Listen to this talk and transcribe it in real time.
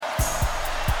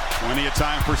Plenty of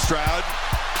time for Stroud.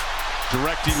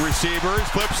 Directing receivers,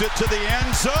 flips it to the end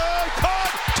zone.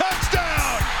 Caught!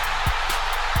 Touchdown!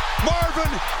 Marvin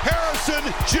Harrison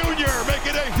Jr.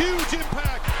 making a huge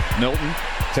impact. Milton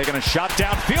taking a shot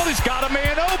downfield. He's got a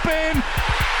man open.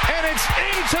 And it's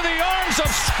into the arms of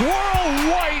Squirrel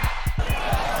White.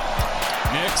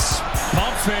 Nix,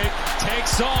 pump fake,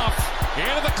 takes off.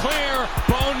 Into the clear.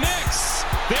 Bo Nix.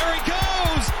 There he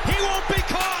goes. He won't be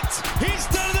caught. He's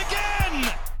done it again.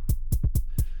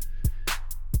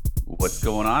 What's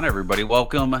going on, everybody?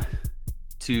 Welcome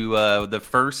to the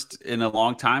first in a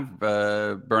long time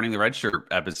Burning the Red Shirt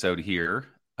episode here.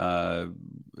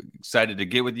 Excited to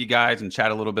get with you guys and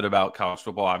chat a little bit about college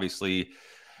football. Obviously,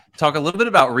 talk a little bit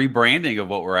about rebranding of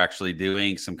what we're actually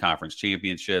doing, some conference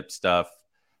championship stuff.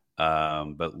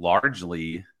 But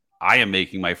largely, I am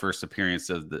making my first appearance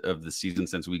of the season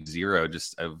since week 0.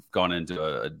 Just I've gone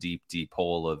into a deep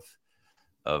hole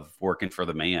of working for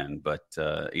the man. But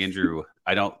Andrew,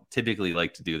 I don't typically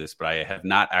like to do this, but I have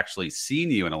not actually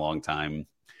seen you in a long time.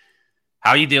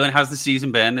 How you doing? How's the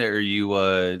season been? Are you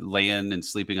laying and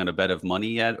sleeping on a bed of money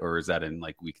yet, or is that in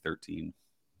like week 13?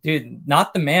 Dude,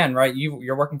 not the man, right?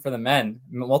 You're working for the men.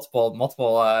 Multiple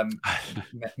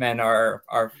men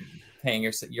are paying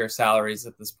your salaries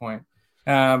at this point.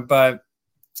 But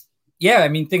yeah, I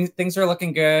mean things are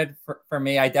looking good for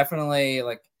me. I definitely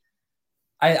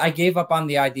I gave up on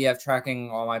the idea of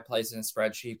tracking all my plays in a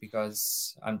spreadsheet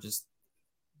because I'm just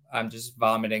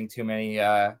vomiting too many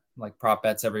prop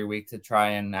bets every week to try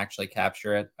and actually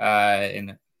capture it.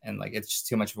 And it's just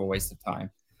too much of a waste of time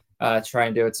to try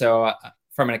and do it. So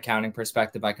from an accounting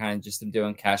perspective, I kind of just am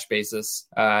doing cash basis.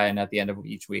 And at the end of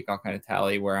each week, I'll kind of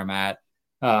tally where I'm at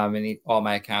in all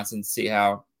my accounts and see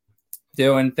how I'm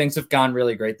doing. Things have gone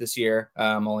really great this year.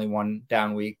 Only one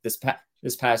down week.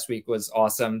 This past week was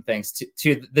awesome. Thanks to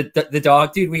the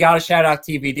dog, dude. We got to shout out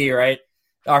TBD, right?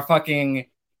 Our fucking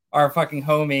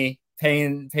homie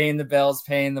paying the bills,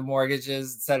 paying the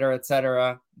mortgages, et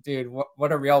cetera, dude.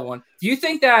 What a real one. Do you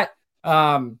think that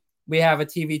we have a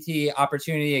TVT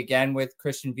opportunity again with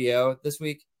Christian VO this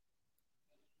week?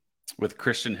 With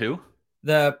Christian who?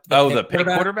 The pick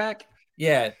quarterback?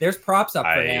 Yeah, there's props up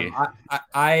for him.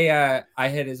 I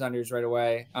hit his unders right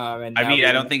away. And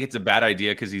I don't think it's a bad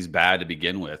idea because he's bad to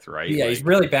begin with, right? Yeah, he's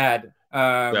really bad.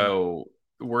 So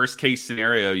worst case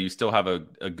scenario, you still have a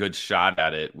good shot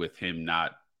at it with him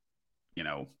not,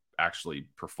 actually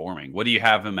performing. What do you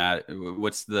have him at?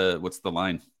 What's the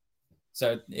line?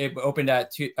 So it opened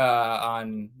at 2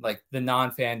 on the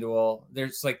non-FanDuel.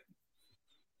 There's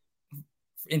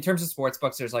in terms of sports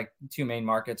books, there's two main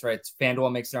markets, right?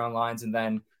 FanDuel makes their own lines, and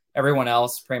then everyone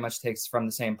else pretty much takes from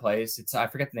the same place. I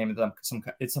forget the name of them.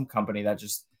 It's some company that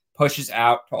just pushes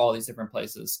out to all these different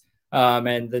places.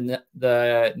 And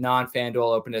the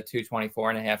non-FanDuel opened at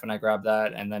 224.5, and I grabbed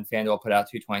that. And then FanDuel put out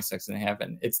 226.5,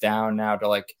 and it's down now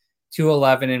to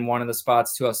 211 in one of the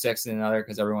spots, 206 in another,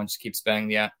 because everyone just keeps betting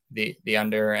the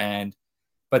under.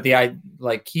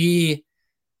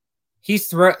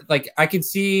 I can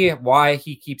see why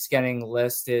he keeps getting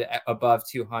listed above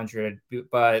 200,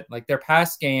 but their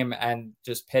pass game and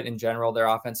just Pitt in general, their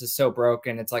offense is so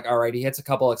broken. It's all right, he hits a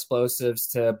couple explosives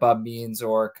to Bub Means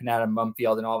or Kanata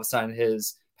Mumfield, and all of a sudden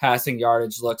his passing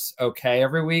yardage looks okay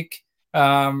every week,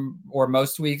 or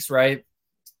most weeks, right?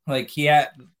 He had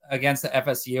against the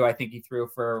FSU, I think he threw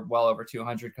for well over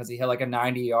 200 because he hit a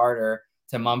 90-yarder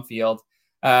to Mumfield.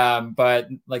 But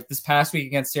this past week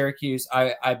against Syracuse,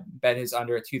 I bet his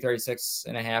under at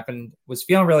 236.5 and was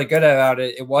feeling really good about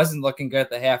it. It wasn't looking good at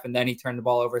the half, and then he turned the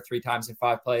ball over 3 times in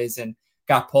 5 plays and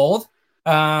got pulled.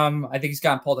 I think he's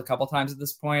gotten pulled a couple times at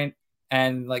this point.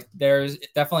 And there's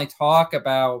definitely talk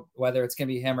about whether it's going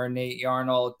to be him or Nate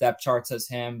Yarnell. Depth chart says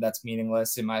him. That's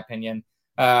meaningless in my opinion.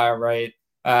 Right.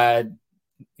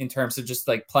 In terms of just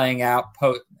playing out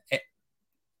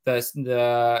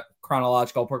the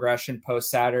chronological progression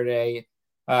post Saturday,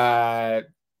 after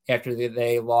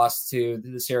they lost to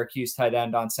the Syracuse tight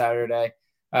end on Saturday.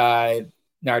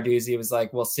 Narduzzi was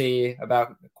we'll see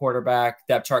about quarterback.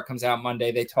 Depth chart comes out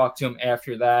Monday. They talked to him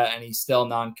after that, and he's still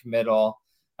non-committal.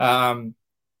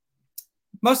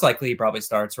 Most likely he probably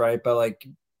starts, right? But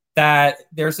that,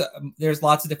 there's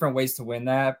lots of different ways to win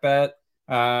that bet.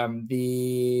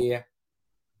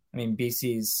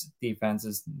 BC's defense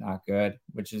is not good,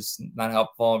 which is not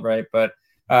helpful, right? But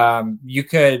you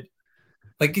could,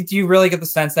 do you really get the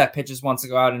sense that Pitt just wants to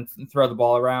go out and throw the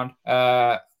ball around?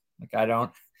 I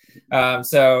don't.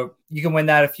 So you can win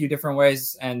that a few different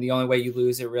ways, and the only way you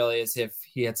lose it really is if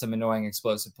he had some annoying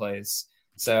explosive plays.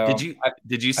 So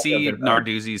did you see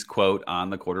Narduzzi's quote on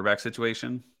the quarterback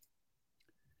situation?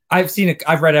 I've seen it.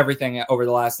 I've read everything over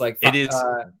the last it is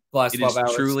last 12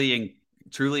 hours.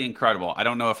 Truly incredible. I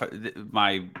don't know if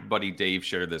my buddy Dave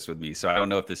shared this with me, so I don't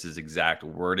know if this is exact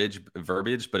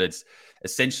verbiage, but it's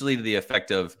essentially to the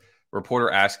effect of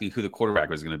reporter asking who the quarterback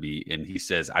was going to be, and he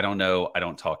says, "I don't know. I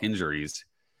don't talk injuries."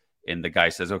 And the guy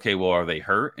says, "Okay, well, are they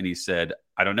hurt?" And he said,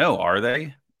 "I don't know. Are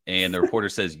they?" And the reporter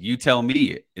says, "You tell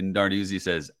me." And Narduzzi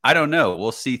says, "I don't know.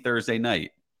 We'll see Thursday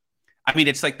night." I mean,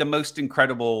 it's like the most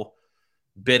incredible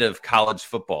bit of college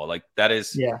football. Like that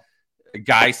is, a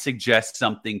guy suggests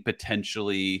something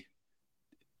potentially,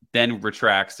 then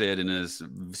retracts it and is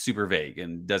super vague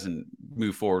and doesn't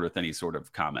move forward with any sort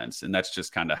of comments. And that's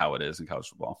just kind of how it is in college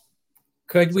football.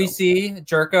 Could we see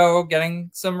Jerko getting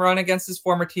some run against his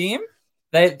former team?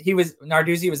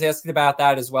 Narduzzi was asking about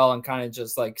that as well, and kind of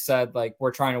just like said, like,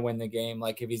 we're trying to win the game.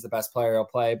 Like, if he's the best player, he'll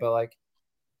play. But like,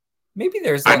 maybe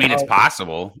there's. It's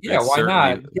possible. Yeah, why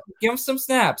not? Give him some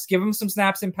snaps. Give him some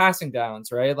snaps in passing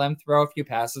downs, right? Let him throw a few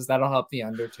passes. That'll help the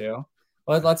under too.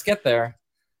 But let's get there.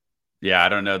 Yeah, I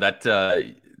don't know that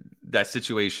that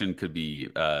situation could be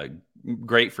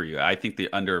great for you. I think the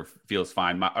under feels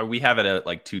fine. We have it at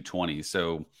like 220,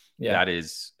 so. Yeah. That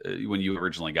is when you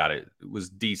originally got it, it was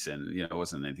decent. It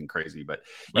wasn't anything crazy, but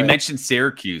you mentioned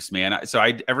Syracuse, man. So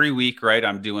every week, right,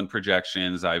 I'm doing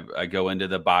projections. I go into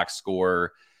the box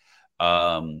score.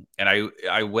 And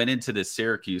I went into this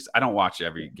Syracuse. I don't watch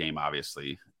every game,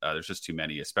 obviously. There's just too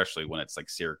many, especially when it's like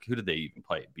Syracuse. Who did they even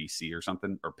play? BC or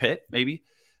something? Or Pitt, maybe?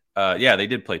 Yeah, they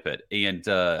did play Pitt. And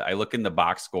I look in the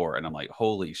box score and I'm like,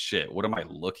 holy shit, what am I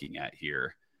looking at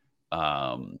here?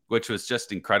 Which was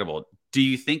just incredible. Do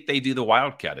you think they do the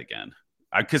Wildcat again?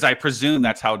 Because I presume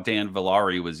that's how Dan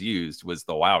Villari was used, was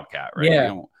the Wildcat, right?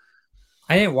 Yeah.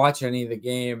 I didn't watch any of the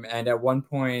game. And at one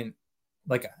point,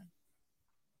 like,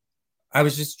 I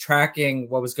was just tracking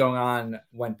what was going on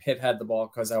when Pitt had the ball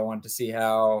because I wanted to see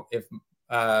if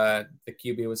the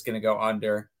QB was going to go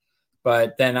under.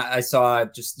 But then I saw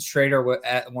just Schrader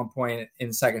at one point in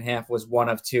the second half was 1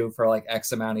 of 2 for like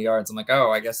X amount of yards. I'm like,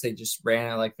 oh, I guess they just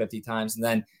ran it like 50 times. And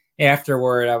then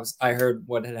afterward, I heard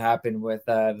what had happened with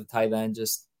the tight end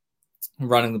just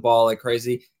running the ball like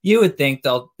crazy. You would think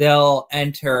they'll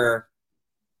enter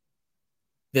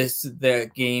the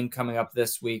game coming up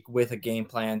this week with a game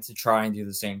plan to try and do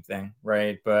the same thing,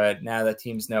 right? But now that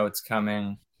teams know it's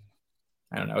coming,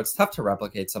 I don't know. It's tough to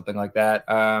replicate something like that.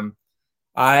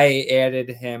 I added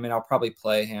him, and I'll probably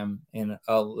play him in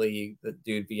a league, the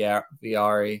dude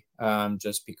Villari,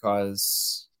 just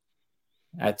because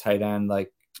at tight end,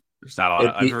 like, there's not a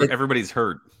lot. Everybody's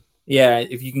hurt. Yeah,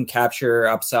 if you can capture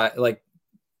upside, like,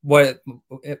 what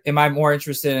am I more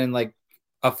interested in, like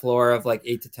a floor of like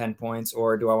 8 to 10 points,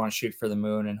 or do I want to shoot for the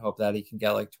moon and hope that he can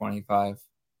get like 25?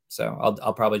 So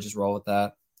I'll probably just roll with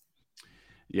that.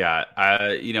 Yeah,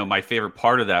 my favorite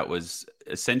part of that was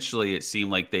essentially it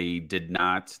seemed like they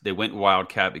went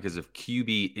Wildcat because of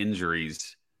QB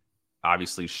injuries,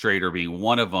 obviously Schrader being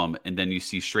one of them, and then you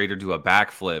see Schrader do a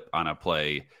backflip on a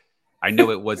play. I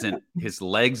know it wasn't his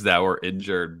legs that were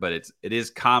injured, but it is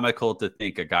comical to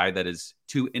think a guy that is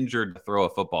too injured to throw a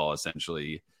football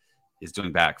essentially is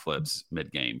doing backflips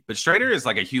mid-game. But Schrader is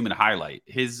like a human highlight.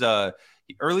 His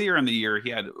earlier in the year, he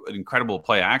had an incredible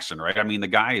play action, right? I mean, the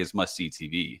guy is must-see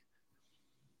TV.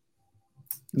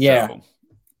 Yeah. So,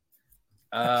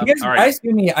 all right.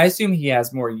 I assume he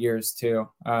has more years too.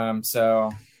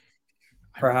 So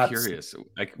perhaps. I'm curious.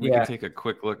 We can take a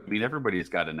quick look. I mean, everybody's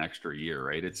got an extra year,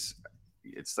 right? It's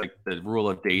like the rule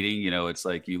of dating. It's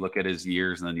like you look at his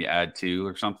years and then you add 2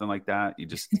 or something like that. You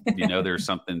just, there's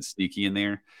something sneaky in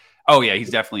there. Oh, yeah, he's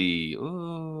definitely,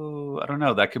 I don't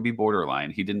know. That could be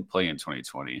borderline. He didn't play in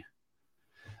 2020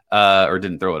 or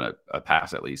didn't throw in a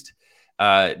pass at least.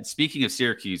 Speaking of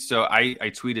Syracuse, so I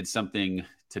tweeted something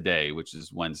today, which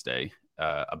is Wednesday,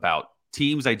 about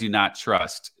teams I do not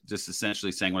trust, just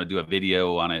essentially saying I want to do a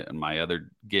video on it on my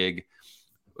other gig.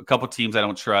 A couple teams I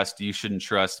don't trust. You shouldn't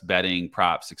trust betting,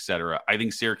 props, etc. I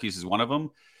think Syracuse is one of them,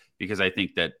 because I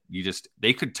think that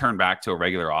they could turn back to a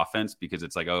regular offense because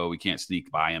it's like, oh, we can't sneak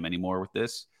by them anymore with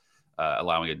this,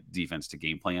 allowing a defense to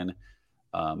game plan.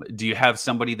 Do you have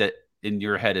somebody that in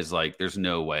your head is like, there's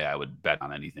no way I would bet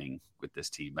on anything with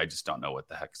this team? I just don't know what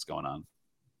the heck is going on.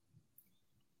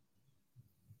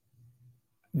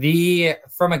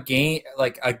 From a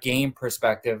game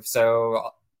perspective,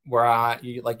 so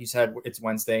like you said, it's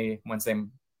Wednesday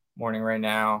morning right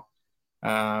now.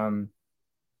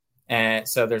 And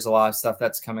so there's a lot of stuff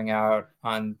that's coming out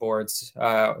on boards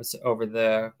over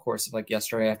the course of like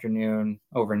yesterday afternoon,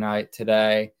 overnight,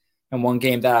 today. And one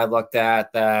game that I looked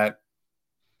at that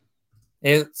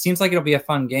It seems like it'll be a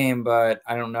fun game, but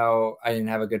I don't know. I didn't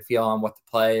have a good feel on what the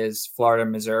play is. Florida,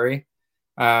 Missouri.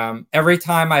 Every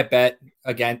time I bet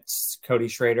against Cody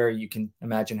Schrader, you can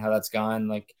imagine how that's gone.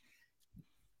 Like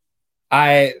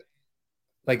a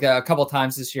couple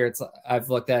times this year, I've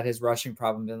looked at his rushing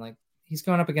problem and been like, he's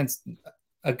going up against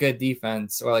a good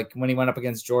defense. Or like when he went up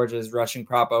against Georgia's rushing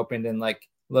prop opened in like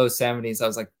low 70s, I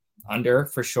was like, under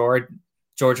for sure.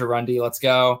 Georgia Rundy, let's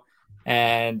go.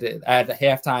 And at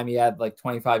halftime, he had like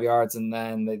 25 yards, and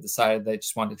then they decided they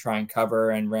just wanted to try and cover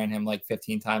and ran him like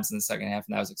 15 times in the second half,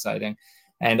 and that was exciting.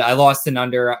 And I lost an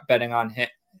under betting on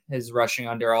his rushing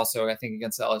under also, I think,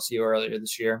 against LSU earlier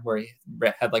this year, where he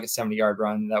had like a 70-yard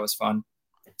run. That was fun.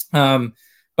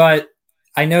 But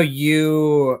I know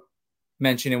you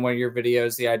mentioned in one of your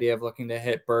videos the idea of looking to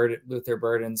hit Luther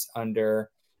Burden's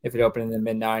under. If it opened in the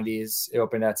mid-90s, it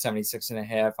opened at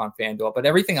 76.5 on FanDuel. But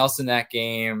everything else in that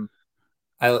game,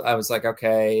 I was like,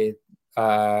 okay,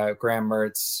 Graham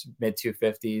Mertz,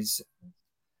 mid-250s,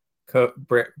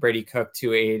 Brady Cook,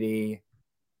 280,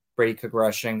 Brady Cook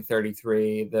rushing,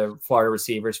 33, the Florida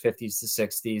receivers, 50s to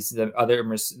 60s.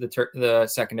 The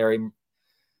secondary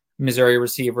Missouri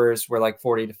receivers were like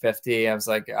 40 to 50. I was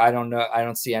like, I don't know. I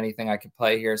don't see anything I could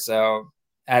play here. So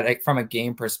from a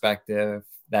game perspective,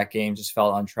 that game just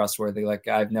felt untrustworthy. Like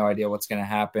I have no idea what's going to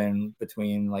happen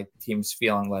between like teams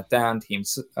feeling let down,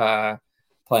 teams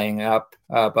playing up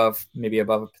above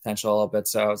a potential a little bit.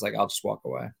 So I was like, I'll just walk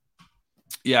away.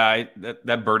 Yeah,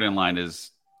 that Burden line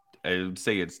is, I would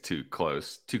say it's too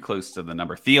close to the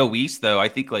number. Theo Weiss, though, I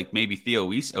think like maybe Theo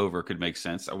Weiss over could make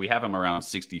sense. We have him around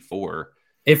 64.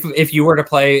 If you were to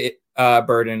play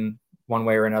Burden one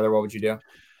way or another, what would you do?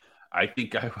 I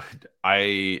think I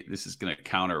would. This is going to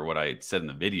counter what I said in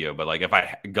the video, but like if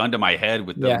I gun to my head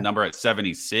with the number at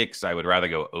 76, I would rather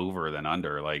go over than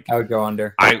under. Like I would go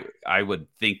under. I would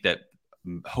think that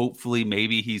hopefully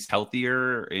maybe he's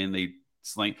healthier and they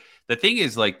sling. The thing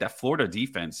is, like, that Florida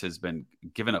defense has been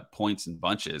giving up points in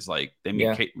bunches. Like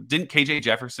didn't KJ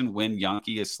Jefferson win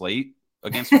Yankee a slate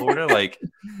against Florida? Like,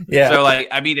 yeah. So like,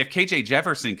 I mean, if KJ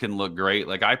Jefferson can look great,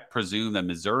 like I presume that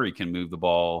Missouri can move the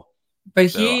ball.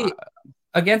 But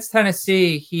against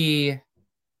Tennessee, he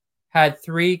had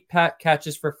 3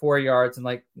 catches for 4 yards, and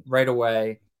like right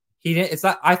away, he didn't. It's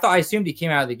not. I assumed he came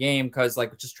out of the game because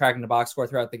like just tracking the box score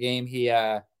throughout the game,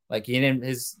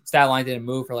 his stat line didn't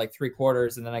move for like 3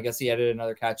 quarters, and then I guess he added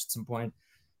another catch at some point.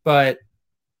 But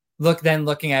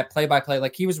looking at play by play,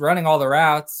 like he was running all the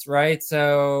routes, right?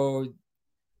 So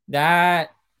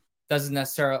that doesn't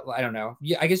necessarily. I don't know.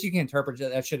 I guess you can interpret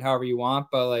that shit however you want,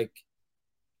 but like.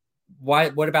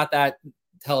 What about that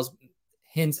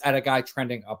hints at a guy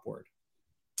trending upward?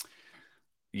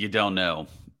 You don't know.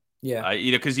 Yeah.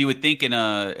 Because you would think in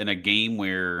a game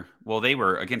where, well, they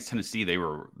were against Tennessee, they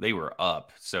were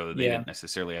up, so they didn't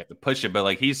necessarily have to push it. But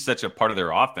like he's such a part of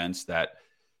their offense that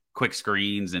quick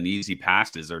screens and easy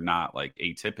passes are not like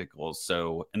atypical.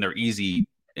 So, and they're easy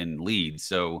in lead.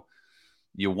 So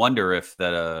you wonder if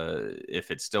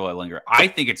it's still a lingering. I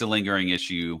think it's a lingering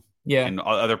issue. Yeah. And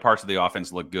other parts of the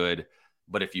offense look good.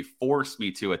 But if you force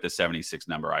me to at the 76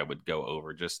 number, I would go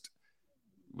over just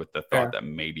with the thought that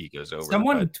maybe he goes over.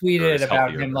 Someone tweeted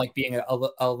about him like being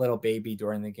a little baby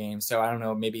during the game. So I don't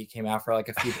know. Maybe he came out for like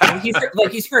a few.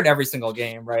 he's hurt every single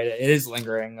game, right? It is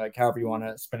lingering, like however you want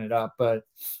to spin it up. But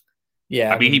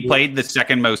yeah. I mean, he played the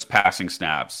second most passing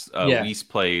snaps. Weiss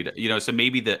played, so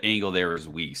maybe the angle there is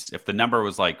Weiss. If the number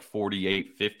was like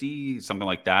 48, 50, something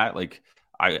like that, like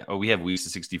we have Weiss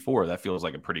at 64. That feels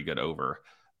like a pretty good over.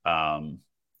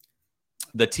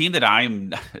 The team that I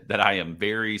am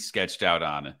very sketched out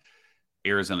on,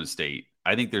 Arizona State.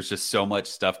 I think there's just so much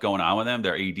stuff going on with them.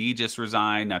 Their AD just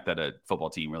resigned. Not that a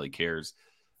football team really cares,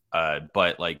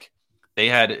 but like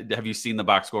have you seen the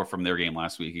box score from their game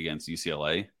last week against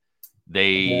UCLA?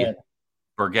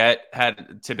 Burgett had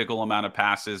a typical amount of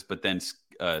passes, but then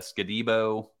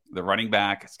Scadibo, the running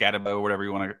back, Scadibo, whatever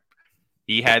you want to.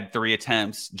 He had 3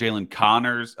 attempts. Jalen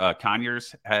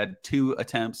Conyers had 2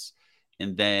 attempts.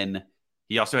 And then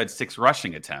he also had 6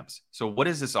 rushing attempts. So what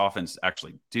is this offense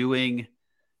actually doing?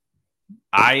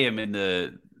 I am in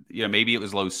the, maybe it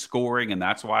was low scoring, and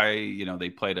that's why, they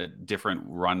played a different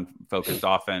run-focused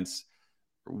offense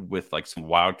with like some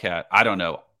wildcat. I don't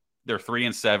know. They're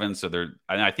 3-7, so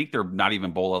and I think they're not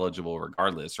even bowl eligible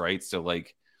regardless, right? So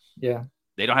like, yeah.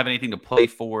 They don't have anything to play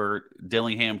for.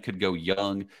 Dillingham could go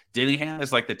young. Dillingham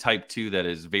is like the type 2 that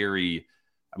is very,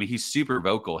 he's super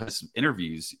vocal. His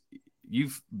interviews,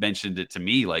 you've mentioned it to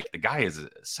me, like the guy is a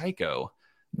psycho.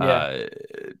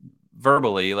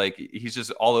 Verbally, like he's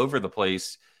just all over the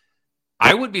place.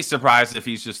 I would be surprised if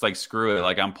he's just like, screw it,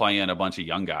 like I'm playing a bunch of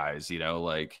young guys,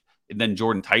 like And then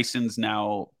Jordan Tyson's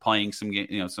now playing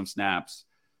some snaps.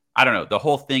 I don't know. The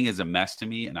whole thing is a mess to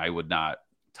me, and I would not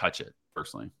touch it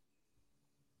personally.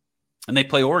 And they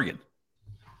play Oregon.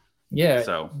 Yeah.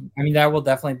 So, I mean, that will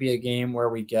definitely be a game where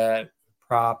we get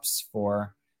props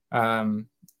for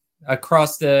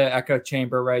across the echo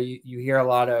chamber, right? You hear a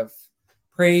lot of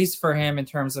praise for him in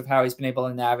terms of how he's been able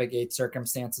to navigate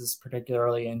circumstances,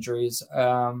 particularly injuries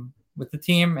with the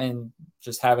team, and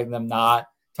just having them not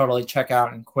totally check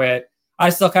out and quit. I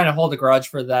still kind of hold a grudge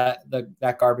for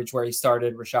that garbage where he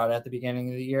started Rashad at the beginning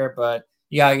of the year, but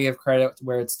you got to give credit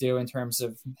where it's due in terms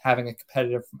of having a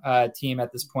competitive team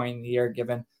at this point in the year,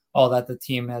 given all that the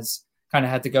team has kind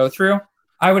of had to go through.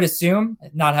 I would assume,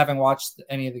 not having watched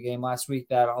any of the game last week,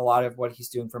 that a lot of what he's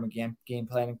doing from a game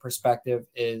planning perspective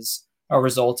is a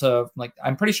result of, like,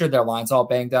 I'm pretty sure their line's all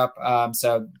banged up.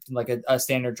 So like a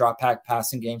standard drop pack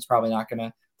passing game is probably not going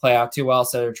to play out too well.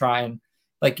 So they're trying,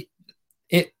 like,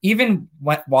 it, even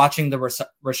watching the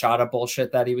Rashada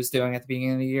bullshit that he was doing at the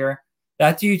beginning of the year,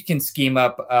 that dude can scheme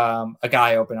up a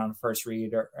guy open on a first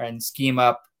read and scheme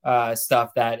up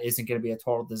stuff that isn't going to be a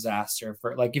total disaster.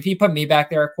 For, like, if he put me back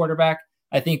there at quarterback,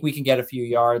 I think we can get a few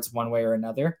yards one way or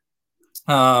another.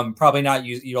 Probably not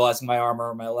utilizing my arm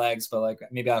or my legs, but like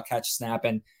maybe I'll catch a snap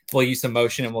and we'll use some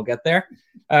motion and we'll get there.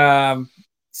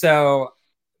 So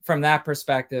from that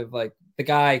perspective, like, the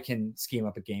guy can scheme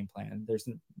up a game plan. There's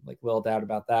like little doubt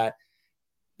about that.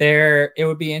 It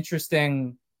would be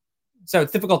interesting. So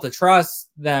it's difficult to trust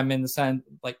them in the sense,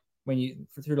 like, when you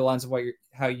through the lens of what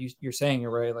you're saying,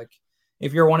 right? Like,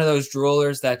 if you're one of those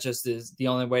droolers that just is the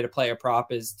only way to play a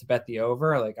prop is to bet the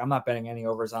over, like, I'm not betting any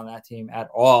overs on that team at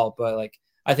all. But like,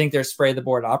 I think there's spray the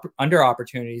board under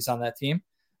opportunities on that team,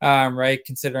 right?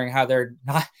 Considering how they're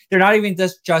not even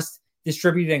just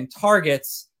distributing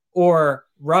targets or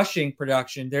rushing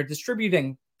production, they're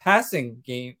distributing passing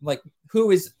game, like who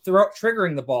is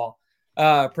triggering the ball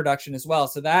production as well.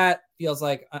 So that feels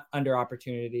like under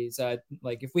opportunities.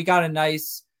 Like, if we got a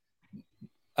nice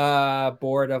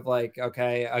board of, like,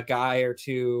 okay, a guy or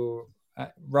two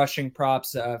rushing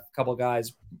props, a couple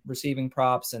guys receiving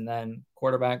props, and then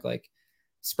quarterback, like,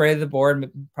 spray the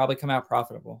board, probably come out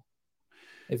profitable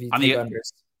if you take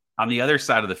unders. On the other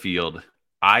side of the field,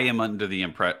 I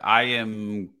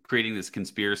am creating this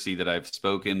conspiracy that I've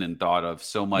spoken and thought of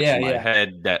so much in my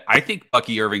head, that I think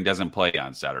Bucky Irving doesn't play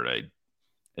on Saturday.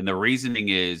 And the reasoning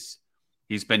is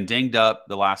he's been dinged up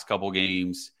the last couple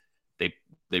games.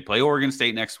 They play Oregon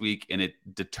State next week, and it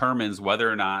determines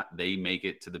whether or not they make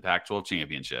it to the Pac-12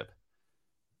 championship.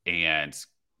 And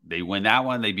they win that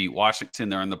one. They beat Washington.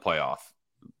 They're in the playoff.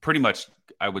 Pretty much,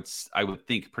 I would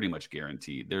think pretty much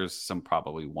guaranteed. There's some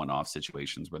probably one-off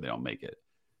situations where they don't make it.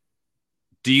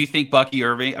 Do you think Bucky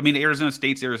Irving – I mean, Arizona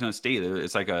State's Arizona State.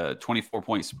 It's like a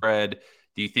 24-point spread.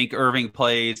 Do you think Irving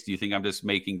plays? Do you think I'm just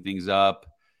making things up?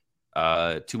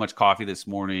 Too much coffee this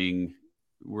morning.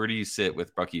 Where do you sit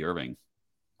with Bucky Irving?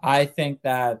 I think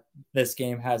that this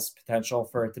game has potential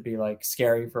for it to be, like,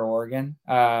 scary for Oregon.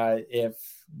 If,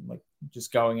 like,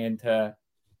 just going into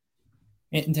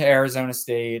Arizona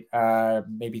State,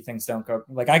 maybe things don't go,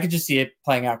 like, I could just see it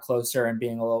playing out closer and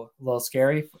being a little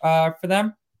scary for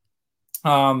them.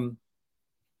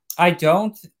 I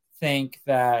don't think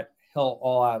that he'll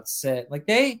all out sit. Like,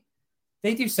 they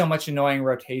do so much annoying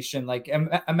rotation. Like,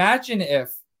 imagine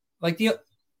if, like,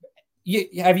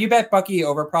 have you bet Bucky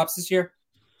over props this year?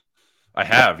 I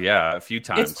have, yeah, a few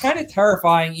times. It's kind of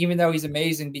terrifying, even though he's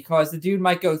amazing, because the dude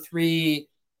might go 3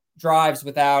 drives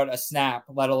without a snap,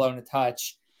 let alone a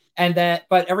touch.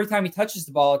 But every time he touches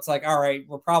the ball, it's like, all right,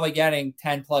 we're probably getting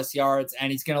 10 plus yards,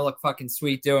 and he's going to look fucking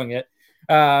sweet doing it.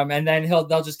 And then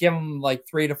they'll just give him like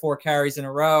 3 to 4 carries in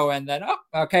a row, and then,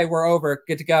 oh, okay, we're over.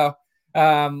 Good to go.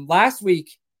 Last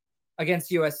week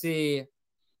against USC,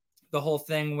 the whole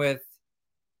thing with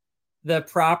the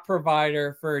prop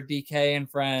provider for DK and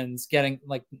friends getting,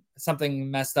 like,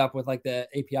 something messed up with, like, the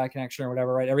API connection or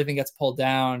whatever, right? Everything gets pulled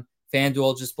down.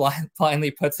 FanDuel just blindly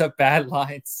puts up bad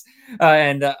lines.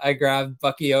 And I grabbed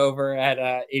Bucky over at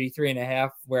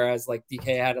 83.5, whereas, like,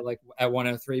 DK had it, like, at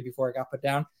 103 before it got put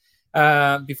down,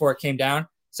 before it came down.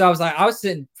 So I was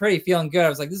sitting pretty feeling good. I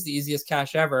was like, this is the easiest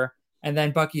cash ever. And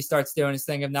then Bucky starts doing his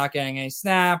thing of not getting any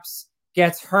snaps,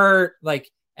 gets hurt, like,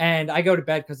 and I go to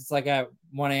bed because it's like at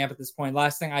 1 a.m. at this point.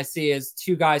 Last thing I see is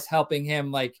 2 guys helping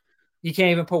him. Like, he can't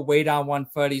even put weight on one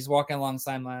foot. He's walking along the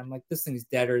sideline. I'm like, this thing's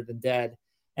deader than dead.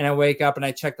 And I wake up and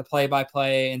I check the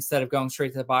play-by-play instead of going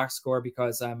straight to the box score,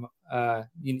 because I'm,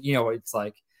 you know what it's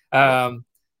like.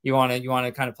 You want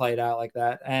to kind of play it out like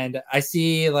that. And I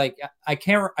see, like, I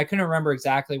couldn't remember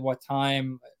exactly what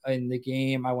time in the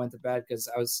game I went to bed, because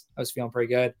I was feeling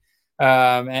pretty good.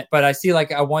 But I see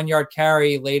like a 1 yard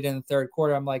carry late in the third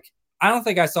quarter. I'm like, I don't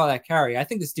think I saw that carry. I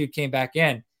think this dude came back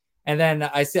in. And then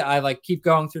I like keep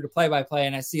going through the play-by-play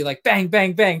and I see like bang,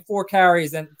 bang, bang, 4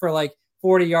 carries and for like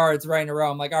 40 yards right in a row.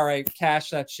 I'm like, all right,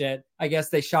 cash that shit. I guess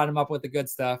they shot him up with the good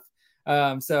stuff.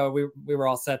 So we were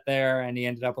all set there and he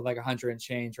ended up with like 100 and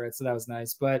change, right? So that was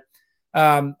nice. But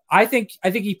I think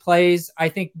he plays. I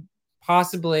think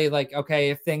possibly like,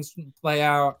 okay, if things play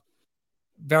out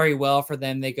very well for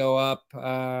them, they go up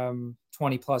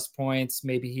 20 plus points.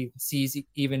 Maybe he sees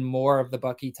even more of the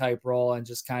Bucky type role and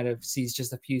just kind of sees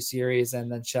just a few series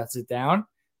and then shuts it down.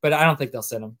 But I don't think they'll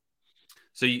sit him.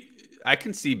 So I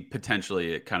can see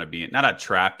potentially it kind of being not a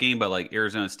trap game, but like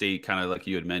Arizona State, kind of like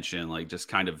you had mentioned, like just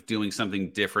kind of doing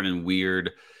something different and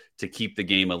weird to keep the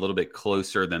game a little bit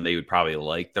closer than they would probably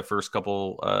like the first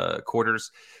couple quarters.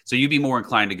 So you'd be more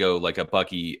inclined to go like a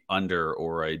Bucky under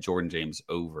or a Jordan James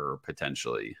over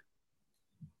potentially.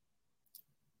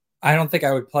 I don't think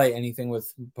I would play anything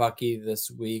with Bucky this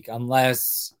week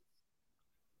unless.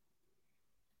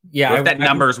 Yeah. What if that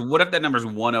number's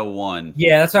 101?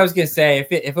 Yeah, that's what I was going to say.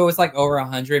 If it was like over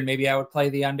 100, maybe I would play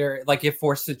the under, like if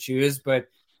forced to choose, but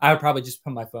I would probably just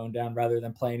put my phone down rather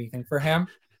than play anything for him.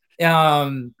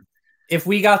 If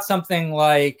we got something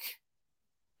like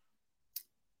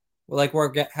what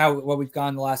we've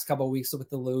gone the last couple of weeks with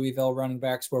the Louisville running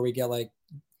backs, where we get like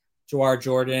Jawar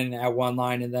Jordan at one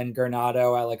line and then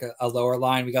Granado at like a lower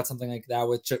line. We got something like that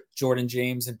with Jordan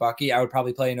James and Bucky. I would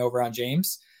probably play an over on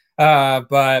James,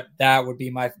 but that would be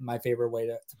my favorite way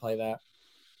to play that.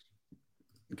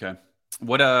 Okay.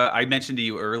 What I mentioned to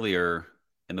you earlier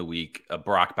in the week,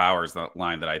 Brock Bowers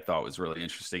line that I thought was really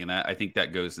interesting, and that I think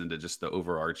that goes into just the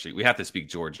overarching. We have to speak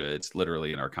Georgia; it's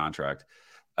literally in our contract.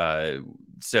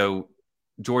 So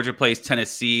Georgia plays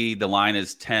Tennessee. The line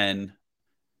is 10.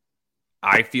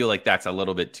 I feel like that's a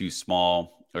little bit too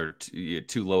small or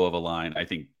too low of a line. I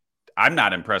think I'm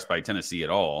not impressed by Tennessee at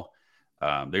all.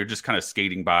 They're just kind of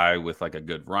skating by with like a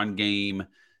good run game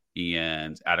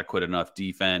and adequate enough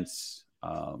defense.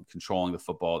 Controlling the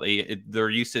football. Their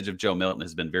usage of Joe Milton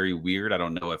has been very weird. I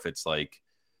don't know if it's like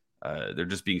they're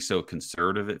just being so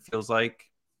conservative, it feels like.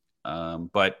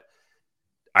 But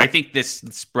I think this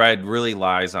spread really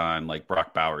lies on like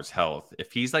Brock Bowers' health.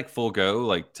 If he's like full go,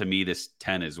 like to me, this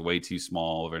 10 is way too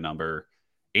small of a number.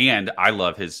 And I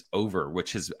love his over,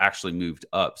 which has actually moved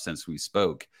up since we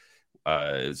spoke.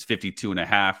 It's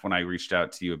 52.5 when I reached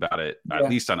out to you about it, at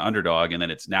least on Underdog. And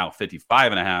then it's now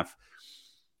 55.5.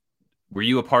 Were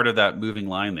you a part of that moving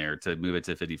line there to move it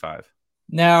to 55?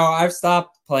 No, I've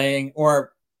stopped playing,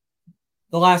 or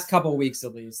the last couple of weeks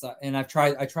at least. And I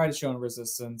try to show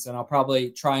resistance, and I'll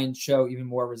probably try and show even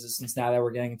more resistance now that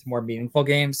we're getting into more meaningful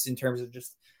games in terms of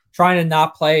just trying to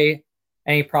not play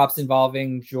any props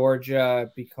involving Georgia,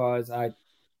 because I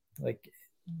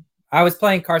was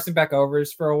playing Carson Beck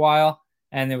overs for a while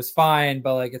and it was fine,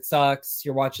 but like it sucks.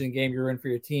 You're watching the game, you're rooting for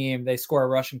your team. They score a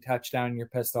rushing touchdown and you're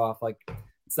pissed off. Like,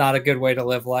 it's not a good way to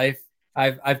live life.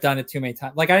 I've done it too many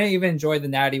times. Like, I didn't even enjoy the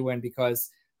Natty win because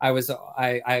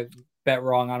I bet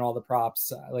wrong on all the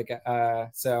props.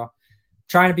 So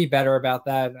trying to be better about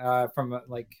that from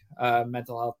a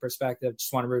mental health perspective.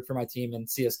 Just want to root for my team and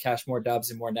see us cash more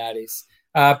dubs and more natties.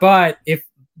 But if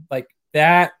like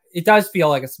that, it does feel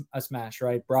like a smash,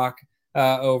 right? Brock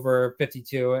over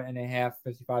 52.5,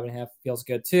 55.5 feels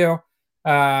good too.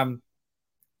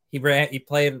 He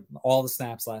played all the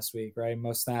snaps last week, right?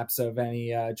 Most snaps of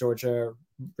any Georgia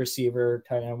receiver,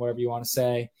 tight end, whatever you want to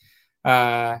say.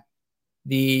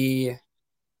 He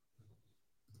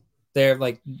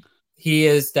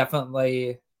is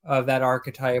definitely of that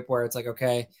archetype where it's like,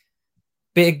 okay,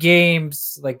 big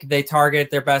games, like they target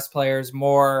their best players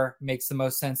more, makes the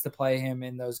most sense to play him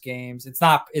in those games. It's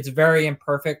a very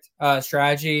imperfect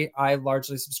strategy. I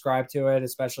largely subscribe to it,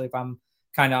 especially if I'm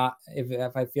kind of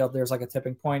if I feel there's like a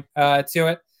tipping point to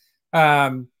it.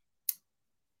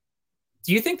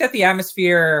 Do you think that the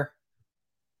atmosphere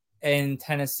in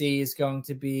Tennessee is going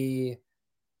to be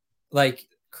like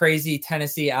crazy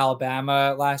Tennessee,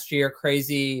 Alabama last year,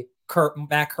 crazy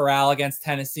Matt Corral against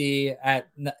Tennessee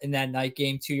in that night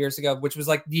game 2 years ago, which was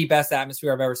like the best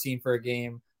atmosphere I've ever seen for a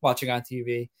game watching on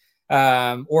TV?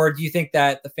 Or do you think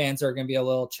that the fans are going to be a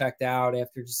little checked out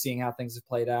after just seeing how things have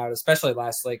played out, especially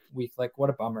last week? Like, what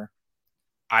a bummer.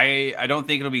 I don't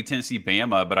think it'll be Tennessee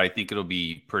Bama, but I think it'll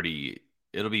be pretty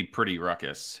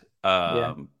ruckus.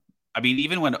 I mean,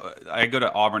 even when I go to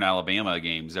Auburn, Alabama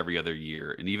games every other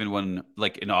year, and even when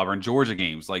like in Auburn, Georgia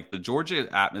games, like the Georgia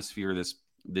atmosphere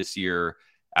this year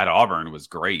at Auburn was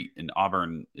great, and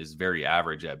Auburn is very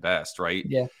average at best, right?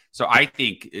 Yeah. So I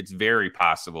think it's very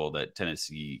possible that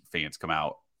Tennessee fans come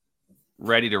out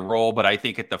ready to roll. But I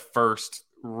think at the first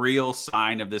real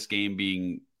sign of this game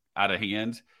being out of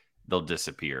hand, they'll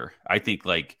disappear. I think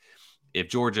like if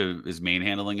Georgia is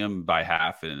manhandling them by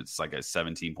half and it's like a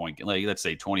 17-point, like let's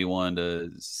say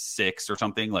 21-6 or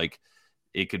something, like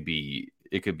it could be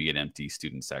an empty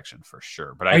student section for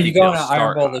sure. But are you going to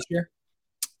Iron Bowl this year?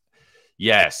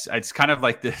 Yes, it's kind of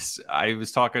like this. I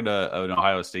was talking to an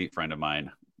Ohio State friend of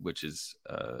mine, which is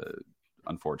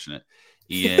unfortunate,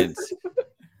 and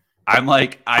I'm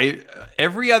like,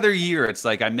 every other year it's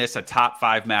like I miss a top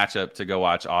 5 matchup to go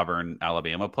watch Auburn,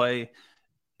 Alabama play.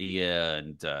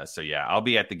 And so, yeah, I'll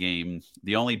be at the game.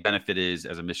 The only benefit is,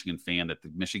 as a Michigan fan, that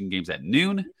the Michigan game's at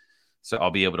noon. So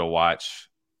I'll be able to watch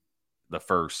the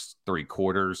first 3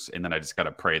 quarters. And then I just got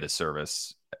to pray the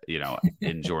service,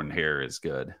 in Jordan Hare is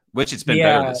good, which it's been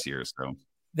better this year. So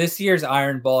this year's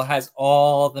Iron Bowl has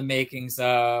all the makings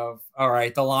of, all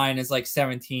right, the line is like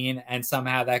 17 and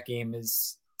somehow that game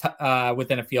is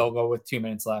within a field goal with 2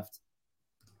 minutes left.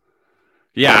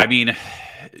 Yeah, I mean,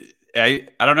 I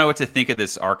don't know what to think of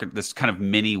this kind of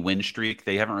mini win streak.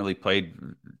 They haven't really played.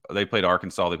 They played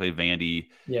Arkansas. They played Vandy.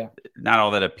 Yeah, not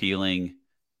all that appealing.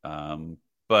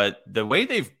 But the way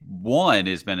they've won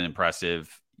has been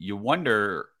impressive. You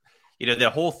wonder, the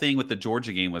whole thing with the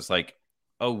Georgia game was like,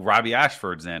 oh, Robbie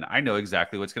Ashford's in. I know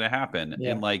exactly what's going to happen.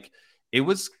 Yeah. And like, it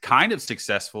was kind of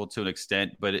successful to an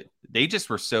extent, but they just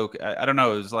were so. I don't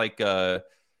know. It was like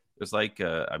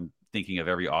I'm thinking of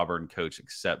every Auburn coach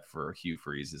except for Hugh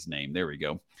Freeze's name. There we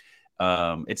go.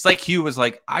 It's like Hugh was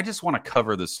like, I just want to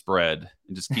cover the spread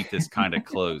and just keep this kind of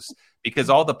close because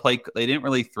all the play, they didn't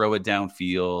really throw it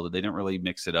downfield. They didn't really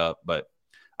mix it up, but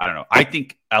I don't know. I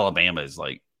think Alabama is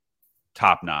like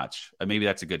top notch. Maybe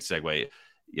that's a good segue.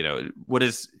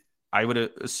 I would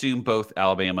assume both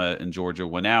Alabama and Georgia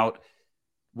went out.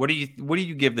 What do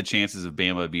you give the chances of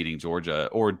Bama beating Georgia,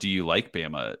 or do you like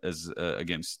Bama as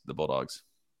against the Bulldogs?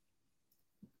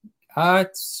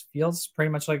 It feels pretty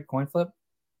much like a coin flip.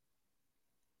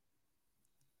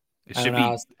 It should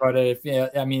be. But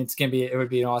it would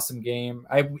be an awesome game.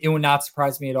 It would not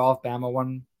surprise me at all if Bama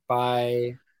won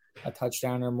by a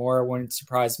touchdown or more. It wouldn't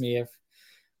surprise me if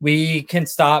we can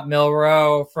stop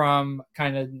Milroe from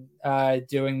kind of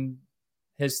doing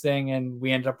his thing and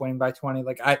we end up winning by 20.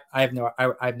 Like I have no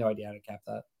idea how to cap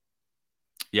that.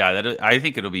 Yeah, I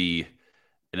think it'll be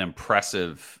an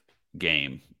impressive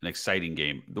game, an exciting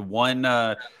game. The one,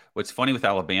 what's funny with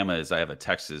Alabama is I have a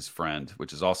Texas friend,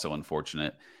 which is also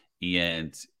unfortunate.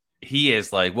 And he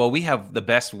is like, well, we have the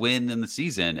best win in the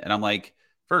season. And I'm like,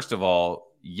 first of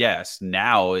all, yes,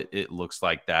 now it looks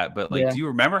like that. But do you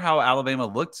remember how Alabama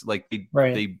looked? Like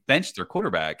they benched their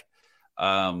quarterback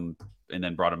and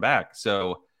then brought him back.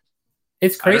 So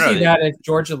it's crazy that if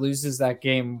Georgia loses that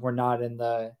game, we're not in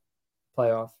the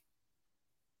playoff.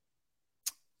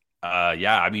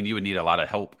 Yeah, I mean, you would need a lot of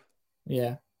help.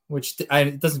 Yeah, which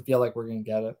it doesn't feel like we're going to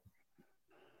get it.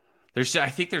 I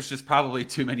think there's just probably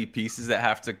too many pieces that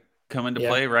have to come into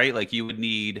play, right? Like you would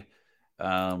need,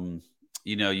 I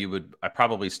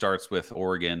probably starts with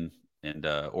Oregon and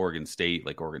Oregon State,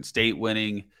 like Oregon State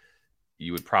winning.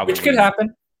 You would probably,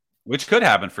 which could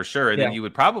happen for sure. And then you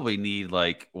would probably need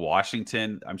like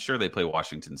Washington. I'm sure they play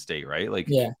Washington State, right? Like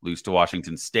lose to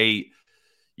Washington State.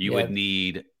 You would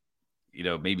need,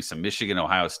 maybe some Michigan,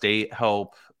 Ohio State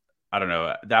help. I don't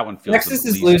know. That one feels Texas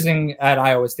is losing at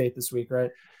Iowa State this week,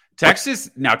 right? Texas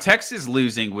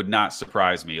losing would not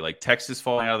surprise me. Like Texas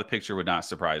falling out of the picture would not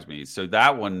surprise me. So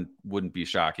that one wouldn't be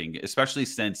shocking, especially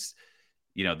since,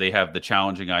 they have the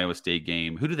challenging Iowa State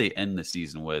game. Who do they end the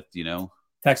season with?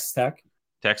 Texas Tech.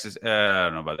 Texas. I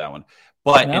don't know about that one.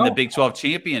 But in the Big 12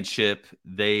 championship,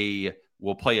 they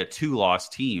will play a 2-loss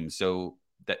team. So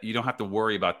that you don't have to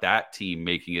worry about that team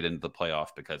making it into the playoff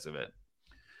because of it.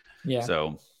 Yeah.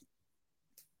 So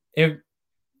I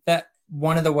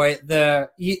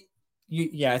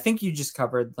think you just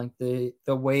covered like the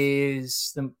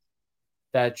ways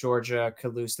that Georgia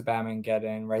could lose to Bama and get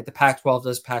in, right? The Pac-12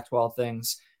 does Pac-12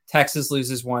 things. Texas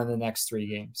loses one of the next 3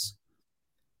 games.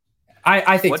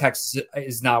 I think Texas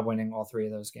is not winning all 3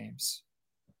 of those games.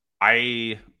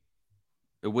 It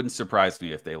wouldn't surprise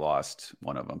me if they lost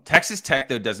one of them. Texas Tech,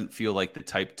 though, doesn't feel like the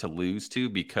type to lose to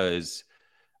because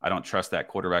I don't trust that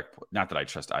quarterback. Not that I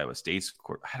trust Iowa State's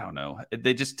quarterback. I don't know.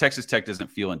 Texas Tech doesn't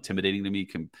feel intimidating to me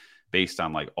based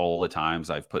on like all the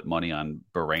times I've put money on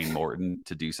Bahrain Morton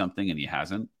to do something and he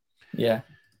hasn't. Yeah.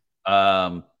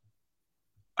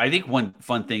 I think one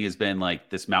fun thing has been like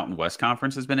this Mountain West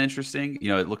Conference has been interesting.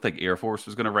 It looked like Air Force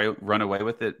was going to run away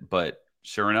with it, but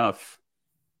sure enough,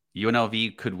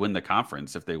 UNLV could win the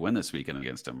conference if they win this weekend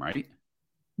against them, right?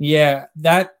 Yeah,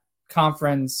 that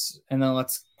conference, and then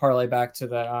let's parlay back to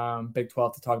the Big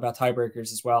 12 to talk about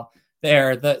tiebreakers as well.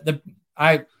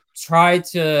 I tried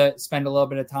to spend a little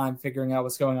bit of time figuring out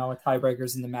what's going on with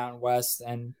tiebreakers in the Mountain West,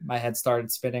 and my head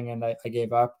started spinning, and I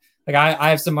gave up. Like I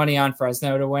have some money on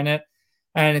Fresno to win it,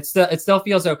 and it still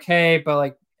feels okay, but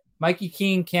like Mikey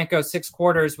Keene can't go 6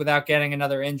 quarters without getting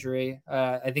another injury.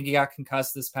 I think he got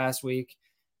concussed this past week,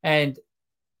 and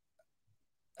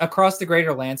across the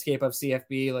greater landscape of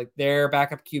CFB, like their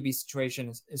backup QB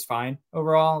situation is fine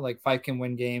overall. Like Fife can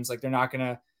win games. Like they're not going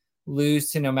to lose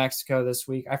to New Mexico this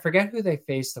week. I forget who they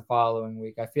face the following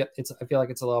week. I feel like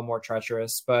it's a little more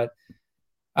treacherous, but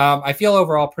I feel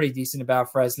overall pretty decent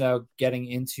about Fresno getting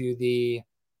into the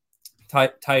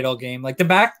title game. Like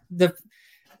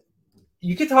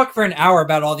you could talk for an hour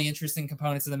about all the interesting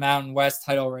components of the Mountain West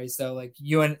title race, though. Like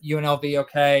UNLV,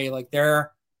 okay, like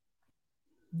they're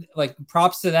like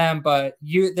props to them, but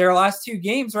their last 2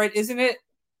 games, right? Isn't it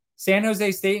San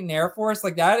Jose State and Air Force?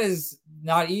 Like that is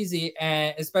not easy,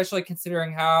 and especially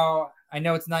considering how I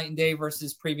know it's night and day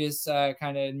versus previous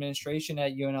kind of administration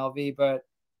at UNLV, but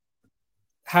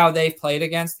how they've played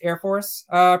against Air Force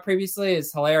previously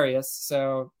is hilarious.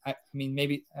 So I mean,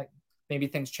 maybe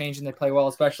things change and they play well,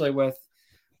 especially with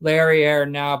Larry Air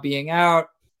now being out,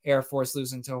 Air Force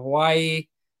losing to Hawaii.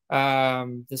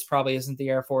 This probably isn't the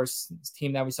Air Force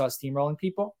team that we saw steamrolling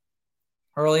people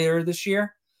earlier this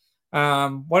year.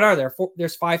 What are there?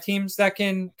 There's 5 teams that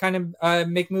can kind of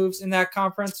make moves in that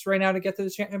conference right now to get to the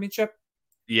championship.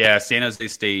 Yeah, San Jose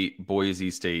State, Boise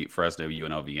State, Fresno,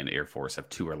 UNLV, and Air Force have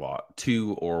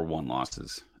 2 or 1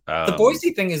 losses. The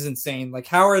Boise thing is insane. Like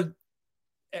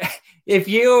if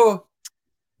you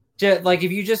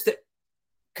just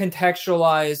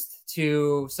contextualized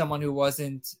to someone who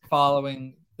wasn't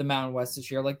following the Mountain West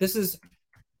this year, like this is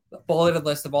a bulleted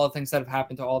list of all the things that have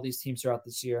happened to all these teams throughout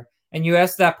this year, and you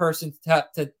ask that person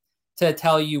to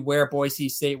tell you where Boise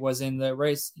State was in the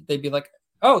race, they'd be like,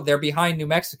 oh, they're behind New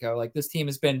Mexico. Like this team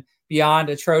has been beyond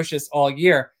atrocious all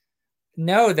year.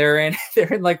 No, they're in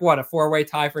like what, a 4-way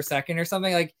tie for second or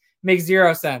something. Like makes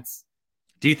 0 sense.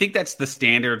 Do you think that's the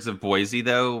standards of Boise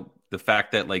though? The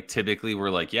fact that like typically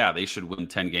we're like, yeah, they should win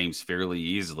 10 games fairly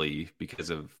easily because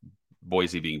of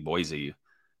Boise being Boise.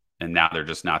 And now they're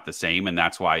just not the same. And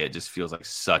that's why it just feels like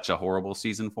such a horrible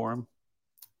season for them.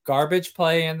 Garbage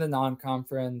play in the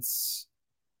non-conference.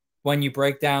 When you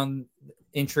break down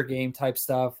intra-game type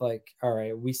stuff, like, all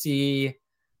right, we see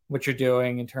what you're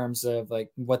doing in terms of like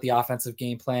what the offensive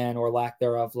game plan or lack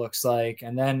thereof looks like.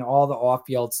 And then all the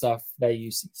off-field stuff that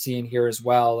you see in here as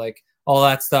well, like all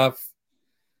that stuff.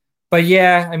 But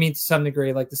yeah, I mean, to some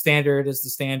degree, like the standard is the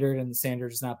standard and the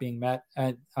standard is not being met.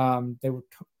 And they were,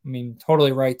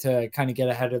 totally right to kind of get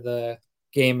ahead of the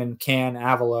game and can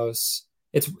Avalos.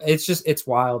 It's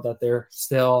wild that they're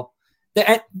still,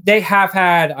 they have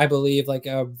had, I believe, like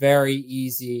a very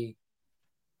easy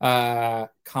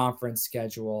conference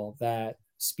schedule that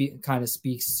kind of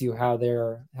speaks to how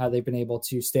they've been able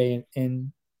to stay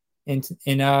in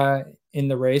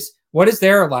the race. What is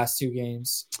their last 2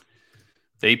 games?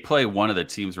 They play one of the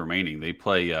teams remaining. They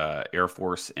play Air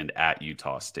Force and at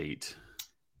Utah State.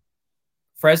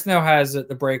 Fresno has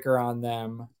the breaker on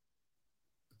them,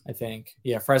 I think.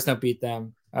 Yeah, Fresno beat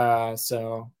them.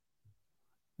 So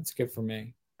that's good for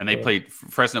me. And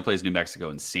Fresno plays New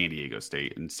Mexico and San Diego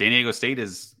State. And San Diego State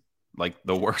is like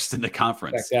the worst in the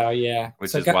conference. Yeah.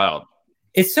 Which is wild.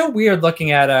 It's so weird looking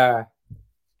at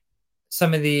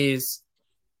some of these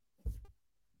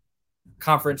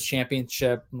conference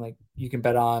championship, like you can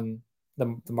bet on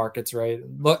the markets, right?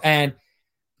 Look, and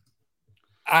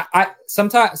I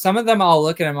sometimes some of them I'll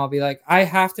look at them, I'll be like, I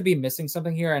have to be missing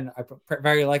something here, and I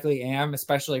very likely am,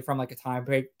 especially from like a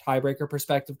tiebreaker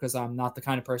perspective, because I'm not the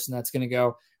kind of person that's going to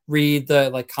go read the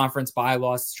like conference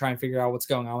bylaws to try and figure out what's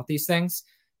going on with these things.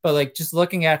 But like just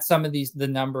looking at some of the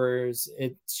numbers,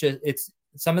 it's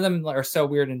some of them are so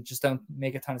weird and just don't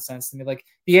make a ton of sense to me. Like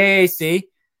the AAC.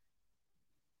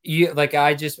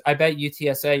 I bet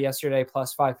UTSA yesterday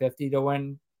plus 550 to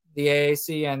win the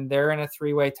AAC, and they're in a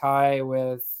 3-way tie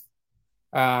with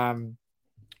Tulane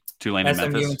and SMU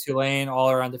Memphis. and Tulane.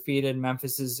 All are undefeated.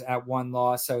 Memphis is at 1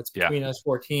 loss, so it's between those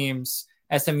 4 teams.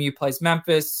 SMU plays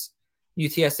Memphis.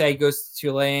 UTSA goes to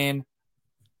Tulane.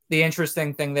 The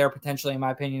interesting thing there, potentially, in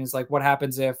my opinion, is like what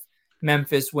happens if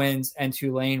Memphis wins and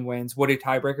Tulane wins? What do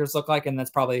tiebreakers look like? And it's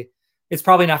probably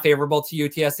not favorable to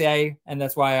UTSA, and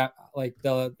that's why like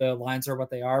the lines are what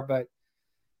they are. But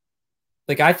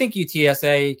like I think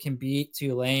UTSA can beat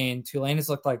Tulane. Tulane has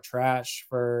looked like trash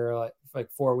for like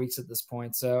 4 weeks at this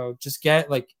point. So just get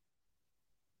like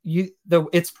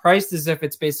it's priced as if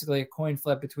it's basically a coin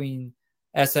flip between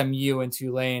SMU and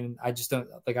Tulane. I just don't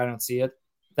I don't see it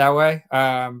that way.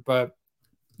 But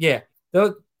yeah,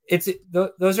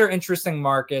 those are interesting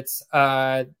markets.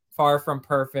 Far from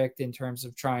perfect in terms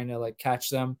of trying to like catch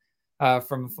them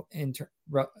from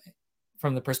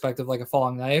the perspective like a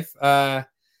falling knife.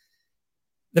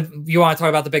 You want to talk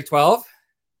about the Big 12?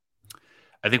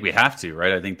 I think we have to,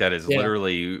 right? I think that is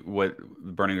literally what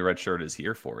Burning the Red Shirt is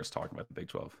here for, is talking about the Big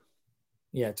 12.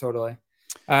 Yeah, totally.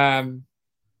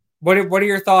 What are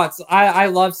your thoughts? I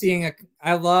love seeing a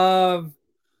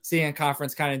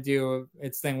conference kind of do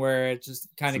its thing where it just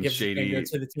kind of gives a finger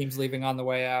to the teams leaving on the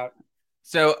way out.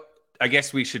 So I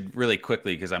guess we should really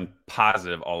quickly, because I'm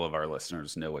positive all of our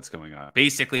listeners know what's going on.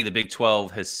 Basically, the Big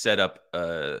 12 has set up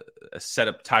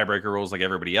tiebreaker rules like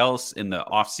everybody else in the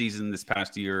offseason this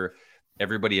past year.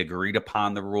 Everybody agreed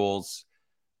upon the rules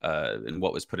and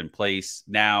what was put in place.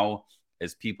 Now,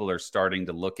 as people are starting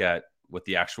to look at what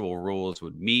the actual rules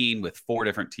would mean with 4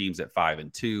 different teams at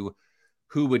 5-2,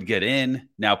 who would get in?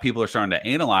 Now people are starting to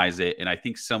analyze it, and I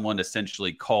think someone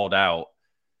essentially called out,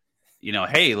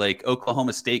 hey, like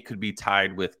Oklahoma State could be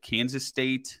tied with Kansas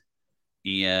State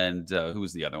and who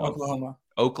was the other one?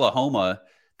 Oklahoma.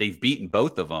 They've beaten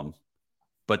both of them,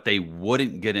 but they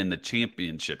wouldn't get in the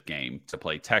championship game to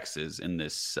play Texas in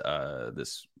this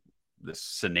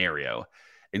scenario.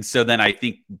 And so then I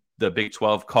think the Big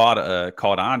 12 caught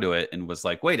on to it and was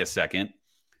like, wait a second,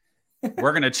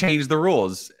 we're going to change the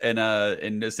rules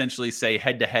and essentially say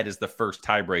head-to-head is the first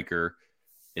tiebreaker.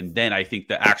 And then I think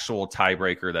the actual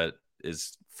tiebreaker that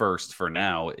is first for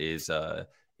now is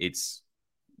it's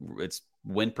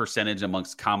win percentage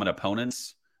amongst common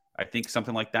opponents. I think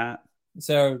something like that.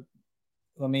 So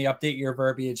let me update your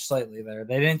verbiage slightly there.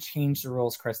 They didn't change the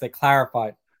rules, Chris. They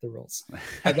clarified the rules.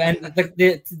 And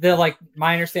the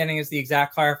my understanding is the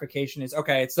exact clarification is,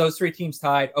 okay, it's those 3 teams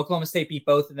tied. Oklahoma State beat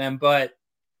both of them, but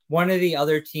one of the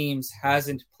other teams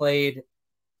hasn't played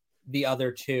the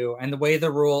other 2. And the way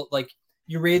the rule,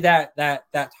 you read that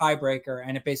tiebreaker,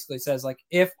 and it basically says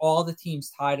if all the teams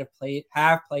tied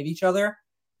have played each other,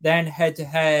 then head to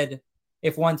head,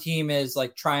 if one team is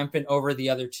triumphant over the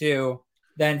other 2,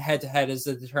 then head to head is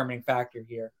the determining factor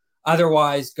here.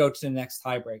 Otherwise, go to the next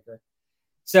tiebreaker.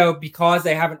 So because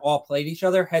they haven't all played each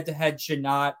other, head to head should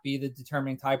not be the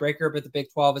determining tiebreaker. But the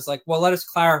Big 12 is well, let us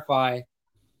clarify.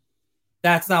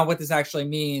 That's not what this actually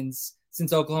means.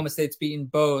 Since Oklahoma State's beaten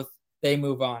both, they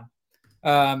move on.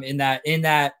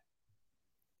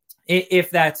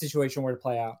 If that situation were to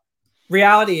play out,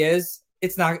 reality is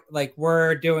it's not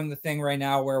we're doing the thing right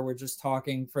now where we're just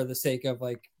talking for the sake of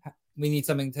we need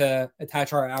something to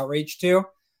attach our outrage to.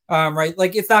 Right.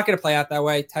 It's not going to play out that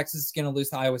way. Texas is going to lose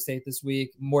to Iowa State this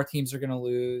week. More teams are going to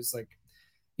lose.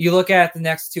 You look at the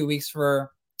next 2 weeks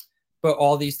for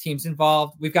all these teams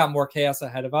involved, we've got more chaos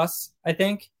ahead of us, I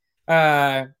think.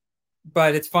 But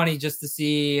it's funny just to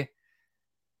see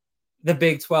the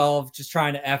Big 12 just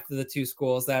trying to F the 2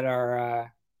 schools that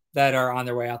are on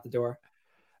their way out the door.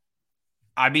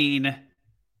 I mean,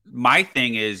 my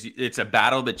thing is it's a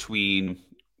battle between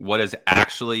what is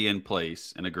actually in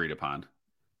place and agreed upon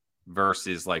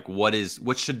versus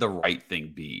what should the right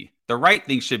thing be? The right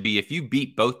thing should be, if you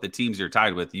beat both the teams you're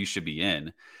tied with, you should be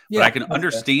in. Yeah, but I can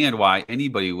understand why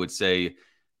anybody would say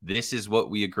this is what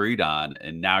we agreed on,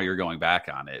 and now you're going back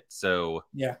on it. So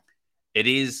yeah, it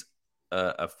is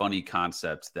a funny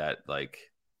concept that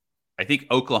I think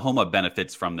Oklahoma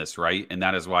benefits from this, right? And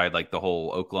that is why the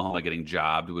whole Oklahoma getting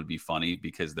jobbed would be funny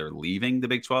because they're leaving the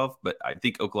Big 12. But I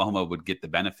think Oklahoma would get the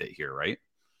benefit here, right?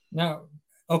 No,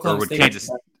 Oklahoma or would State Kansas?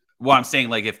 Well, I'm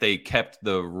saying if they kept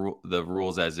the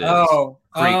rules as is,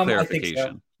 pre-clarification. I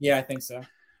so. Yeah, I think so.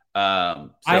 I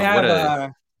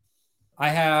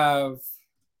have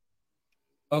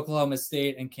Oklahoma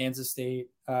State and Kansas State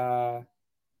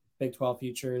Big 12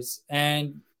 futures,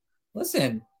 and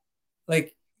listen,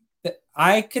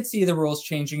 I could see the rules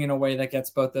changing in a way that gets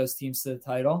both those teams to the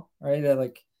title, right?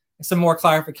 That some more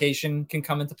clarification can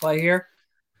come into play here.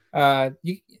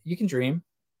 You can dream.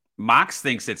 Mox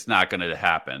thinks it's not going to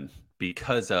happen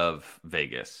because of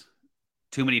Vegas.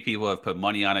 Too many people have put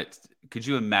money on it. Could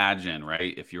you imagine,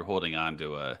 right, if you're holding on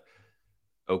to a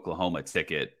Oklahoma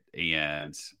ticket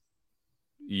and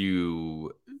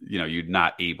you're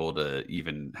not able to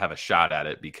even have a shot at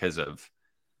it because of,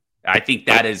 I think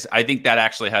that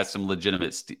actually has some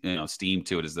legitimate steam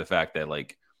to it, is the fact that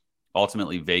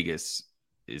ultimately Vegas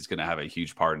is going to have a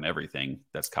huge part in everything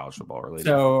that's college football related.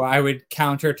 So I would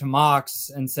counter to Mox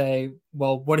and say,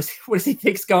 well, what does he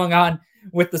think's going on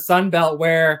with the Sun Belt,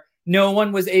 where no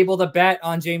one was able to bet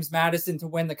on James Madison to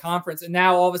win the conference, and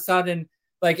now all of a sudden,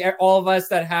 all of us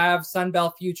that have Sun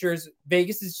Belt futures,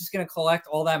 Vegas is just going to collect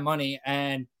all that money,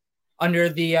 and under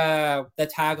the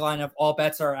tagline of all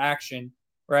bets are action,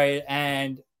 right?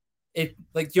 And it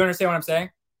do you understand what I'm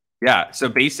saying? Yeah. So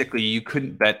basically, you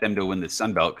couldn't bet them to win the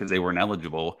Sun Belt because they weren't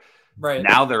eligible. Right.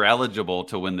 Now they're eligible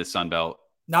to win the Sun Belt.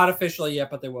 Not officially yet,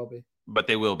 but they will be. But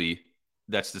they will be.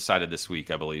 That's decided this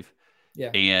week, I believe.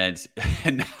 Yeah.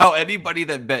 And now anybody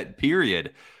that bet,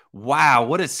 period. Wow,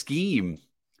 what a scheme.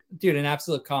 Dude, an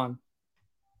absolute con.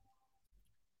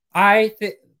 I've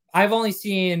only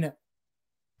seen,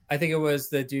 I think it was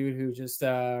the dude who just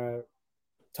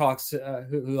talks,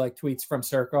 who like tweets from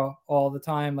Circle all the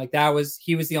time. Like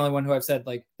he was the only one who I've said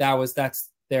like that's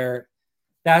their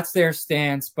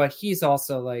stance. But he's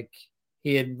also like,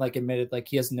 he had like admitted like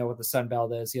he doesn't know what the Sun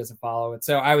Belt is. He doesn't follow it.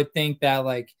 So I would think that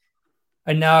like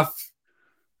enough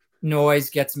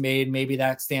noise gets made, maybe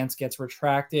that stance gets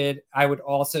retracted. I would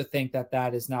also think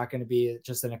that is not going to be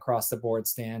just an across the board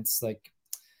stance. Like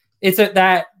listen,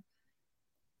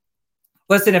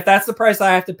 if that's the price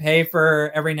I have to pay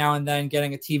for every now and then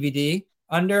getting a TVD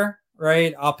under,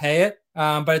 right, I'll pay it.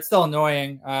 But it's still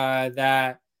annoying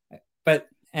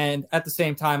and at the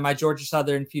same time, my Georgia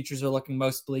Southern futures are looking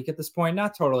most bleak at this point.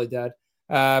 Not totally dead,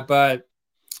 but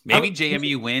maybe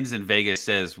JMU wins and Vegas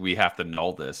says we have to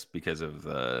null this because of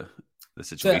the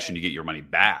situation. You get your money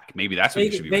back. Maybe that's what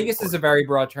you should be. Vegas is a very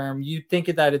broad term. You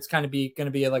think that it's kind of going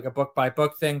to be like a book by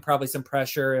book thing. Probably some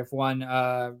pressure if one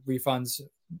refunds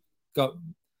go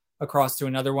across to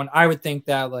another one. I would think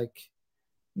that like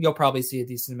you'll probably see a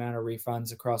decent amount of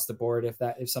refunds across the board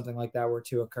if something like that were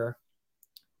to occur.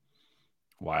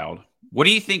 Wild. What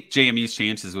do you think JMU's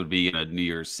chances would be in a New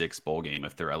Year's Six bowl game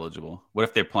if they're eligible? What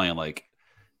if they're playing like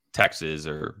Texas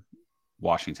or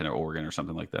Washington or Oregon or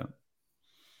something like that?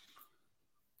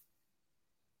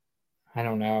 I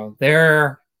don't know.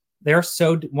 They're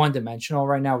so one-dimensional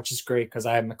right now, which is great because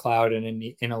I have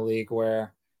McLeod in a league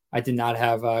where I did not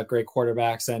have great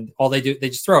quarterbacks, and all they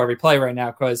just throw every play right now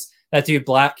because that dude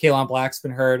Kalen Black's been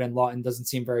hurt and Lawton doesn't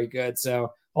seem very good.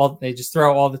 So they just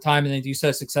throw all the time and they do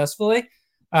so successfully.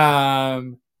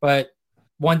 But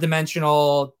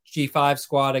one-dimensional G5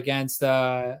 squad against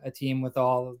a team with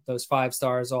all of those 5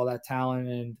 stars, all that talent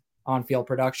and on-field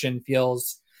production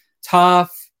feels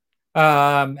tough.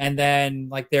 And then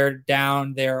like they're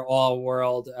down their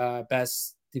all-world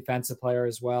best defensive player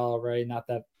as well, right? Not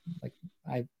that like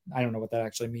I don't know what that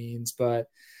actually means, but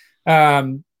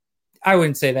I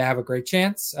wouldn't say they have a great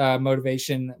chance.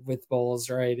 Motivation with bowls,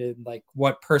 right? And like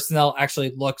what personnel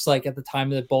actually looks like at the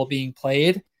time of the bowl being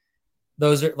played.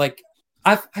 Those are like,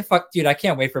 dude, I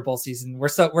can't wait for bowl season. We're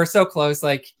so close.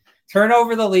 Like turn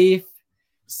over the leaf.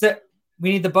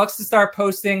 We need the Bucks to start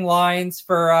posting lines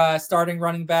for starting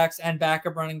running backs and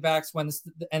backup running backs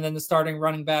and then the starting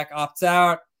running back opts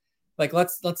out. Like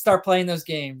let's start playing those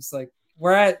games. Like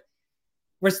we're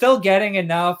still getting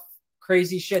enough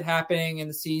crazy shit happening in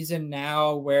the season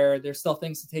now where there's still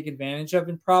things to take advantage of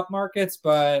in prop markets,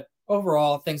 but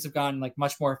overall things have gotten like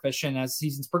much more efficient as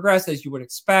seasons progress, as you would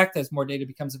expect, as more data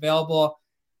becomes available.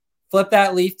 Flip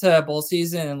that leaf to bowl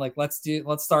season and like let's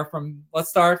start from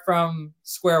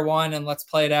square one and let's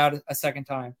play it out a second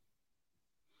time.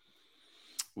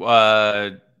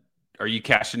 Are you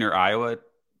cashing your Iowa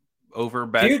over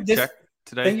bet check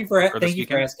today? Thank you for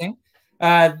asking.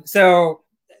 So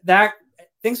that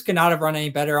things could not have run any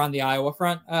better on the Iowa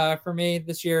front for me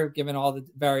this year, given all the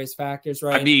various factors,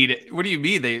 right? I mean, what do you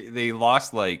mean they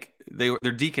lost like they're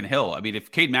Deacon Hill? I mean,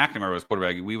 if Cade McNamara was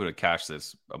quarterback, we would have cashed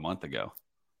this a month ago.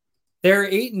 They're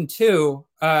 8-2,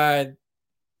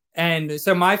 and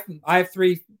so I have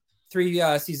three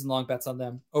season long bets on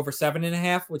them: over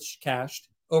 7.5, which cashed,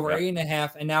 over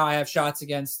 8.5, and now I have shots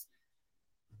against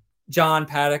John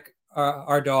Paddock,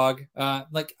 our dog.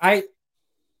 Like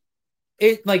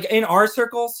in our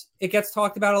circles, it gets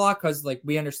talked about a lot because like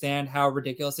we understand how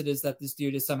ridiculous it is that this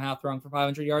dude is somehow throwing for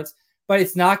 500 yards, but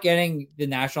it's not getting the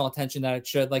national attention that it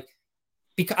should. Like,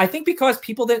 I think because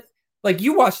people did. Like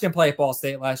you watched him play at Ball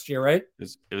State last year, right?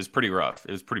 It was pretty rough.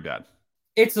 It was pretty bad.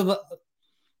 It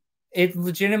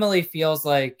legitimately feels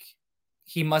like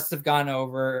he must have gone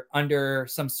under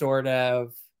some sort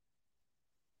of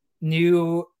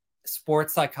new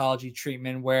sports psychology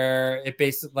treatment where it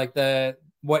basically like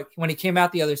when he came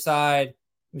out the other side, it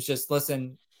was just,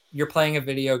 listen, you're playing a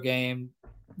video game.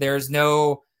 There's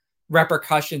no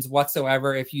repercussions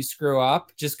whatsoever if you screw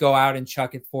up. Just go out and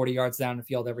chuck it 40 yards down the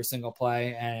field every single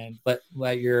play and let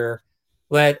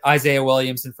Isaiah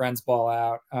Williams and friends ball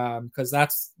out, because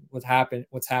that's what's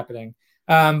happening.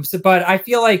 But I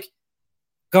feel like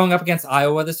going up against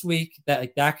Iowa this week,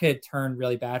 that could turn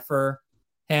really bad for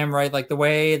him, right? Like the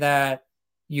way that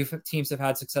teams have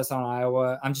had success on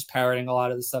Iowa. I'm just parroting a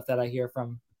lot of the stuff that I hear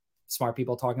from smart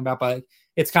people talking about, but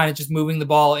it's kind of just moving the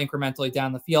ball incrementally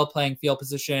down the field, playing field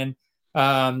position,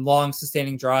 long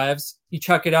sustaining drives. You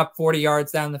chuck it up 40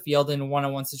 yards down the field in a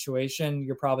one-on-one situation,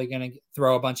 you're probably going to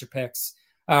throw a bunch of picks.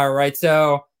 Right.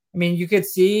 So, I mean, you could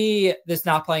see this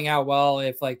not playing out well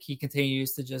if like he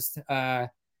continues to just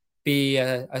be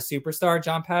a superstar,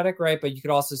 John Paddock, right? But you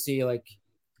could also see like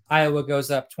Iowa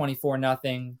goes up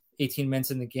 24-0, 18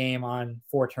 minutes in the game on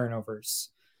 4 turnovers.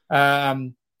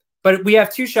 But we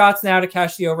have 2 shots now to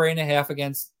cash the over 8.5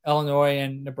 against Illinois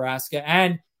and Nebraska.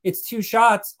 And it's 2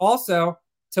 shots also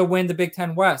to win the Big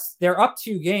Ten West. They're up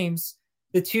 2 games.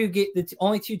 The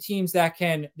only 2 teams that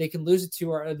they can lose it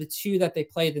to are the 2 that they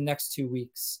play the next 2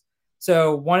 weeks.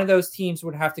 So one of those teams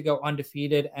would have to go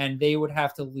undefeated and they would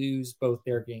have to lose both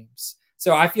their games.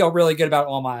 So I feel really good about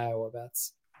all my Iowa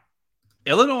bets.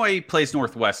 Illinois plays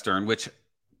Northwestern, which,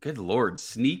 good Lord,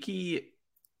 sneaky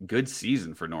good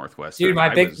season for Northwestern. Dude,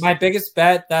 my biggest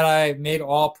bet that I made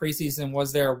all preseason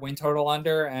was their win total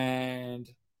under, and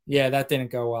yeah, that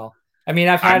didn't go well. I mean,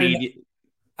 I've had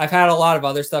a lot of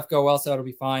other stuff go well, so it'll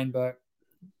be fine, but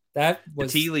that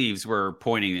was... The tea leaves were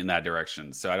pointing in that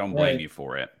direction, so I don't blame you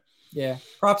for it. Yeah,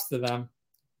 props to them.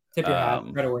 Tip your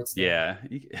hat. Better words. Yeah,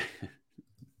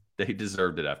 they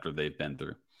deserved it after what they've been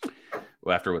through.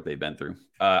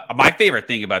 My favorite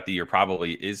thing about the year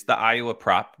probably is the Iowa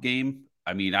prop game.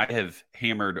 I mean, I have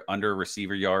hammered under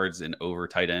receiver yards and over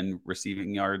tight end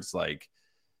receiving yards like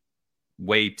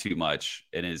way too much.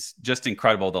 It is just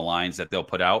incredible the lines that they'll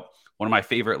put out. One of my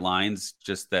favorite lines,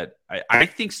 just that I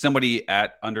think somebody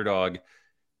at Underdog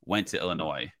went to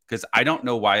Illinois, because I don't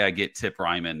know why I get Tip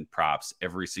Ryman props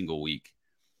every single week.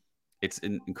 It's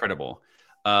incredible.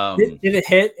 Did it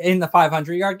hit in the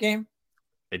 500-yard game?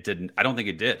 It didn't. I don't think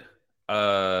it did.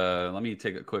 Let me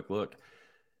take a quick look.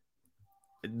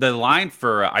 The line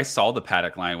I saw the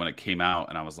Paddock line when it came out,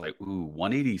 and I was like, ooh,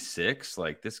 186?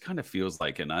 Like, this kind of feels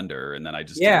like an under, and then I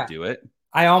just didn't do it.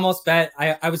 I almost bet.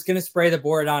 I was going to spray the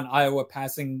board on Iowa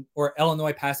passing or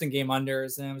Illinois passing game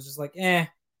unders, and I was just like,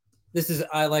 this is,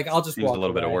 I'll just walk a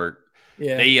little bit of work.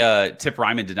 Yeah. They, Tip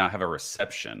Ryman did not have a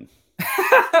reception.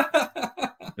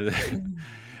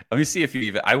 Let me see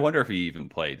if I wonder if he even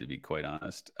played, to be quite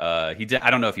honest. He did.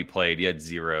 I don't know if he played. He had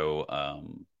 0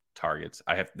 targets.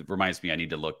 Reminds me, I need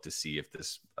to look to see if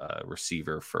this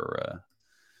receiver for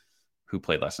who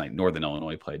played last night, Northern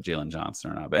Illinois, played Jalen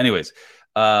Johnson or not. But anyways,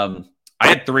 I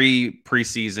had 3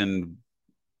 preseason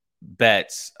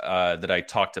bets that I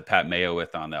talked to Pat Mayo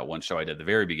with on that one show I did at the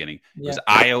very beginning. It was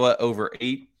Iowa over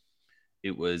 8.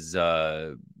 It was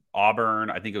Auburn.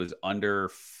 I think it was under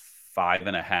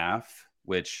 5.5,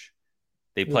 which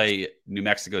they play New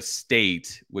Mexico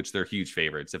State, which they're huge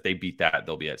favorites. If they beat that,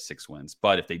 they'll be at 6 wins.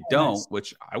 But if they don't,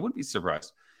 which I wouldn't be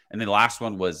surprised. And then the last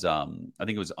one was, I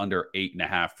think it was under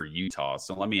 8.5 for Utah.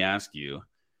 So let me ask you,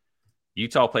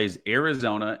 Utah plays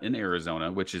Arizona in Arizona,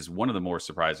 which is one of the more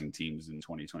surprising teams in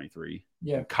 2023.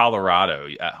 Yeah. Colorado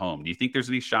at home. Do you think there's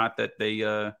any shot that they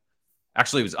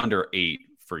actually it was under 8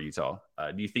 for Utah?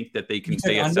 Do you think that they can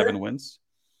stay at 7 wins?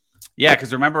 Yeah,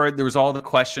 because remember, there was all the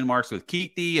question marks with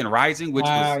Keithy and Rising, which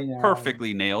was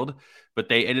perfectly nailed. But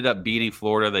they ended up beating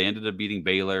Florida. They ended up beating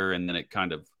Baylor, and then it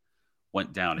kind of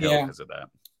went downhill because of that.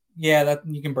 Yeah, that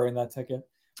you can burn that ticket.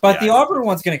 But the Auburn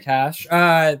one's going to cash.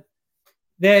 I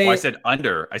said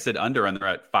under. I said under, and they're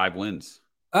at 5 wins.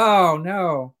 Oh,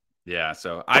 no. Yeah,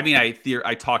 so, I mean, I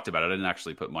talked about it. I didn't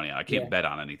actually put money on it. I can't bet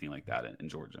on anything like that in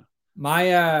Georgia.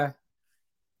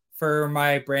 For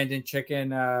my Brandon Chicken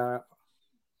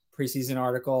preseason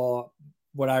article,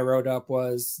 what I wrote up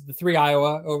was the 3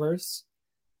 Iowa overs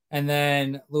and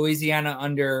then Louisiana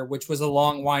under, which was a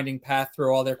long winding path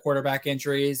through all their quarterback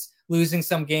injuries, losing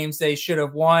some games they should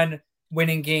have won,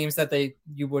 winning games that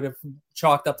you would have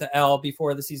chalked up to L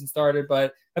before the season started.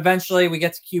 But eventually we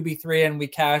get to QB3 and we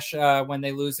cash when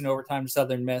they lose in overtime to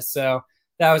Southern Miss. So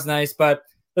that was nice. But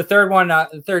the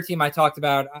third team I talked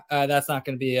about, that's not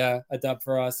going to be a dub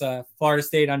for us. Florida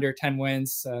State under 10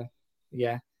 wins.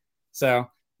 Yeah. So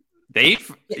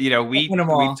they've,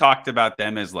 we talked about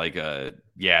them as like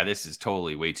this is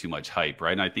totally way too much hype,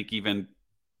 right? And I think even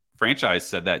Franchise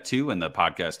said that too in the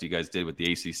podcast you guys did with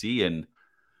the ACC, and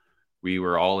we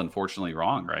were all unfortunately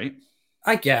wrong, right?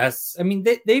 I guess. I mean,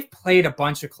 they've played a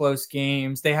bunch of close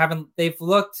games. They've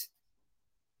looked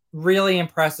really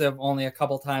impressive only a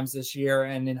couple times this year.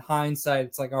 And in hindsight,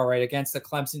 it's like, all right, against a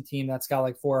Clemson team that's got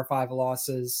like 4 or 5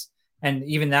 losses. And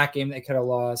even that game they could have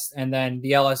lost. And then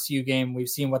the LSU game, we've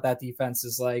seen what that defense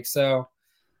is like. So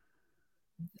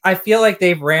I feel like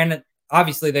they've ran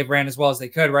as well as they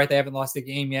could, right? They haven't lost a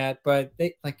game yet, but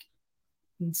they like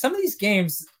some of these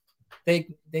games, they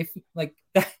like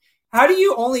how do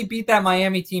you only beat that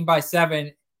Miami team by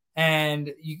 7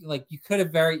 and you could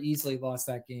have very easily lost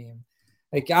that game?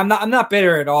 Like I'm not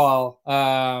bitter at all.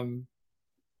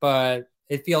 But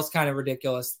it feels kind of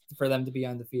ridiculous for them to be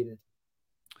undefeated.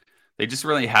 They just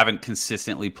really haven't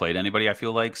consistently played anybody, I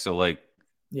feel like. So like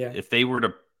if they were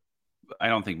to, I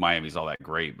don't think Miami's all that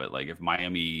great, but like if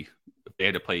they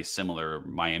had to play similar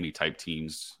Miami type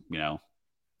teams,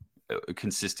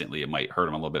 consistently, it might hurt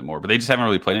them a little bit more, but they just haven't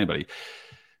really played anybody.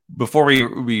 Before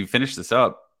we finish this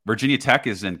up, Virginia Tech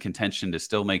is in contention to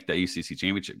still make the ACC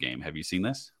championship game. Have you seen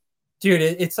this? Dude,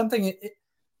 it's something,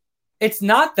 it's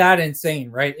not that insane,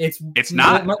 right? It's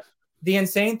not. The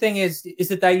insane thing is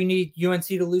it that you need UNC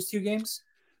to lose 2 games?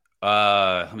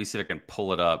 Let me see if I can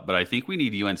pull it up, but I think we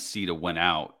need UNC to win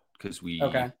out because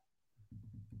okay.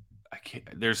 I can't.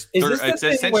 It's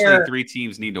essentially 3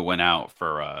 teams need to win out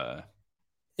for.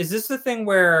 Is this the thing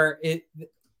where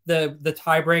the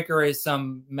tiebreaker is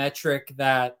some metric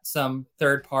that some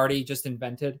third party just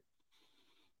invented?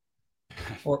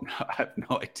 Or I have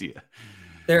no idea.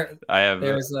 I have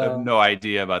no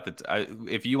idea about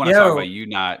if you want to talk about you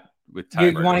not with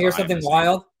tiebreakers. You want to hear something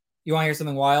wild? You want to hear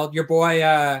something wild? Your boy,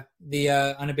 the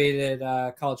unabated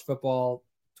college football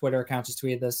Twitter account just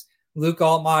tweeted this. Luke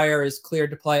Altmaier is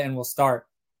cleared to play and will start.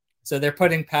 So they're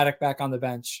putting Paddock back on the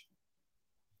bench.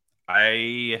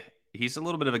 He's a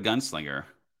little bit of a gunslinger.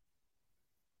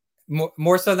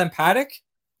 More so than Paddock?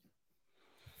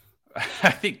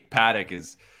 I think Paddock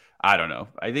is, I don't know.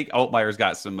 I think Altmaier's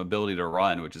got some ability to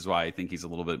run, which is why I think he's a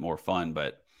little bit more fun,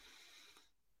 but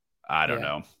I don't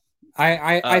know.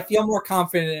 I feel more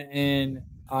confident in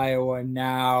Iowa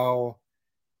now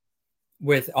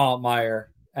with Altmaier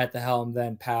at the helm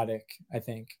than Paddock, I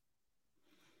think.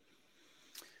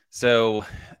 So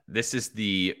this is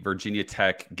the Virginia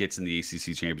Tech gets in the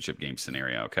ACC championship game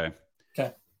scenario, okay?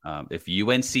 Okay. If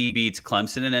UNC beats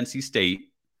Clemson and NC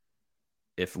State,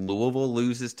 if Louisville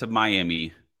loses to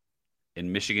Miami,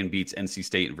 and Michigan beats NC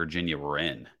State and Virginia, we're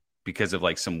in because of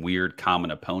like some weird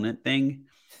common opponent thing,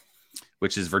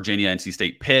 which is Virginia, NC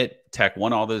State, Pitt. Tech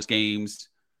won all those games.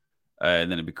 And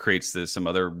then it creates some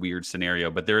other weird scenario.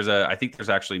 But I think there's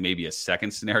actually maybe a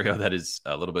second scenario that is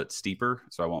a little bit steeper,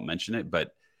 so I won't mention it.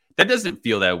 But that doesn't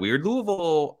feel that weird.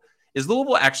 Is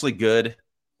Louisville actually good?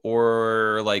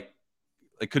 Or like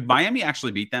could Miami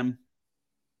actually beat them?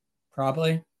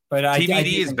 Probably. But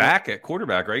TBD is back at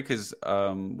quarterback, right? Because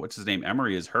what's his name?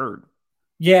 Emery is hurt.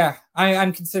 Yeah,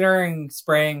 I'm considering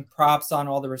spraying props on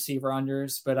all the receiver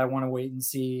unders, but I want to wait and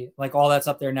see. Like all that's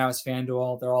up there now is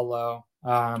FanDuel; they're all low.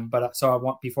 But so I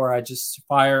want before I just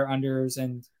fire unders,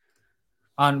 and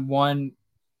on one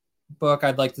book,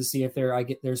 I'd like to see if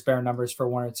there's bare numbers for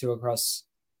 1 or 2 across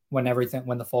when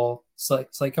the full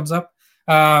slate comes up.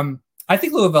 I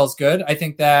think Louisville's good. I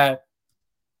think that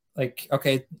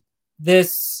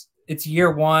it's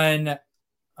year 1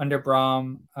 under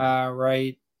Brom,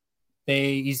 right?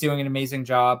 He's doing an amazing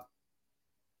job.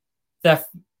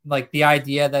 The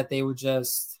idea that they would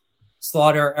just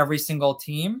slaughter every single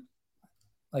team,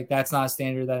 like that's not a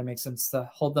standard that it makes sense to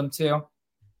hold them to.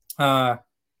 But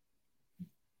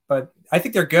I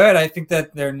think they're good. I think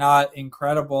that they're not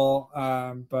incredible.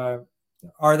 But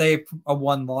are they a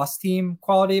 1-loss team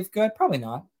quality of good? Probably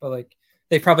not. But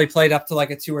they probably played up to like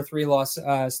a 2 or 3 loss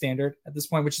standard at this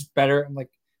point, which is better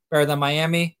than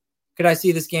Miami. Could I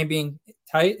see this game being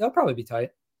tight? It'll probably be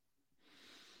tight.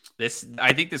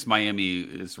 I think this Miami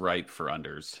is ripe for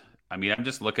unders. I mean, I'm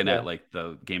just looking at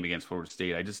the game against Florida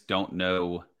State. I just don't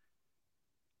know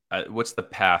what's the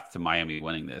path to Miami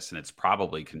winning this, and it's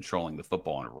probably controlling the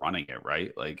football and running it,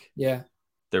 right?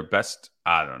 Their best.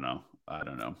 I don't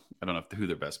know who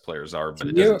their best players are, but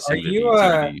it doesn't seem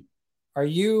to be. Are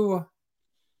you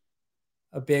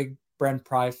a big Brent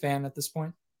Pry fan at this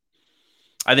point?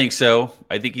 I think so.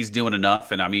 I think he's doing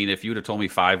enough. And I mean, if you would have told me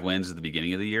 5 wins at the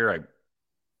beginning of the year,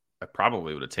 I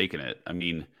probably would have taken it. I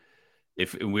mean,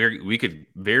 if we could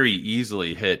very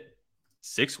easily hit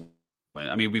 6 wins.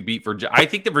 I mean, we beat Virginia. I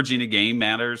think the Virginia game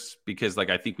matters because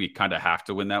I think we kind of have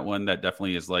to win that one. That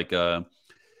definitely is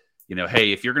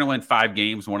hey, if you're going to win 5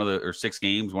 games, or 6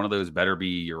 games, one of those better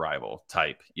be your rival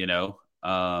type,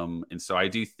 And so I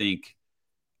do think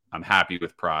I'm happy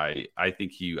with Pry. I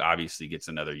think he obviously gets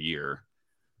another year.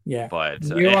 Yeah, but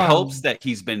it helps that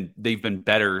they've been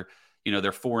better.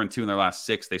 They're 4-2 in their last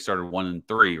 6. They started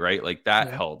 1-3, right?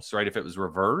 That helps, right? If it was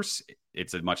reverse,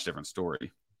 it's a much different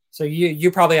story. So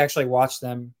you probably actually watched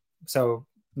them. So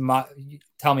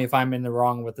tell me if I'm in the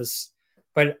wrong with this,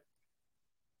 but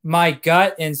my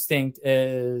gut instinct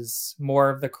is more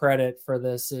of the credit for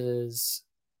this is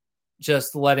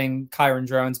just letting Kyron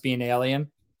Drones be an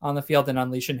alien. on the field and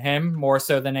unleashing him more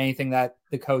so than anything that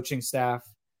the coaching staff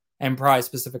and Price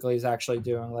specifically is actually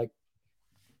doing like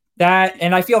that.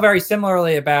 And I feel very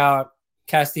similarly about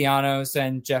Castellanos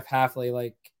and Jeff Hafley.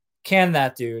 Like, can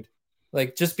that dude,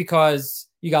 like, just because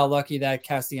you got lucky that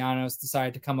Castellanos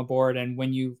decided to come aboard and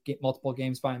when you get multiple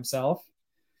games by himself.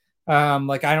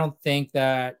 Like, I don't think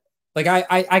that, like,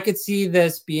 I could see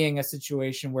this being a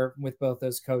situation where with both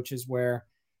those coaches where,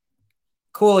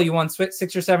 cool, you won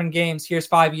 6 or 7 games, here's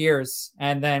 5 years,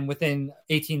 and then within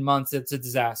 18 months, it's a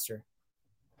disaster.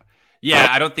 Yeah,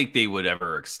 I don't think they would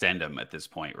ever extend him at this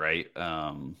point, right?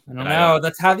 I don't know.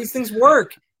 That's how these things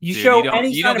work. You Dude, show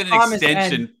you don't get an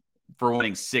extension for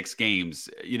winning 6 games.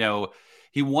 You know,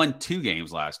 he won 2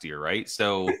 games last year, right?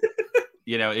 So,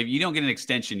 you know, if you don't get an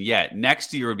extension yet,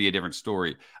 next year would be a different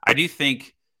story. I do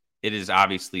think it is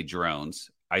obviously drones.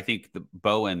 I think the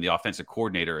Bowen, the offensive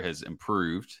coordinator, has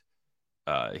improved.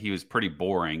 He was pretty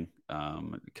boring.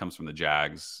 It comes from the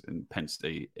Jags and Penn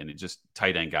State, and it just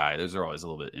tight end guy. Those are always a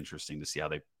little bit interesting to see how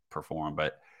they perform.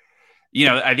 But, you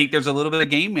know, I think there's a little bit of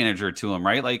game manager to him,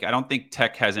 right? Like, I don't think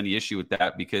Tech has any issue with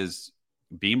that because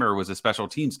Beamer was a special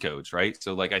teams coach, right?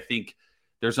 So, like, I think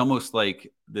there's almost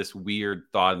like this weird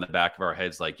thought in the back of our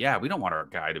heads, like, yeah, we don't want our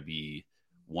guy to be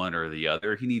one or the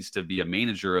other. He needs to be a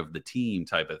manager of the team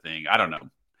type of thing. I don't know.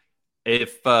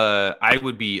 If I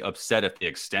would be upset if they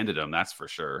extended him, that's for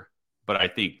sure. But I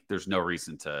think there's no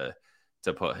reason to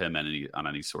put him on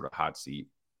any sort of hot seat.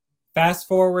 Fast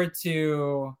forward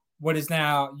to what is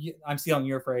now, I'm stealing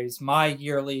your phrase, my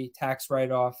yearly tax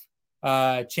write-off,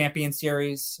 Champion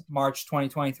Series, March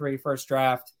 2023, first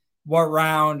draft. What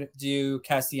round do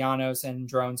Castellanos and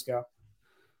Drones go?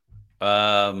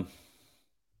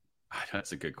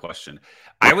 That's a good question.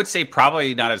 I would say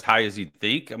probably not as high as you'd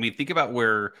think. I mean, think about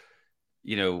where,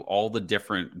 you know, all the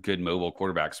different good mobile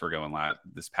quarterbacks were going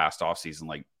this past offseason,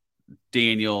 like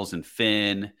Daniels and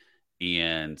Finn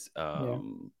and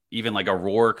even like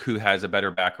O'Rourke, who has a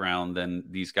better background than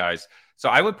these guys. So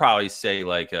I would probably say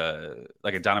like a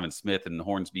Donovan Smith and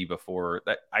Hornsby before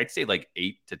that. I'd say like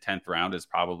 8th to 10th round is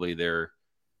probably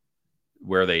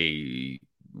where they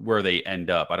end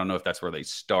up. I don't know if that's where they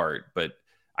start, but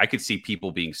I could see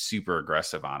people being super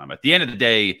aggressive on him. At the end of the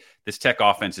day, this Tech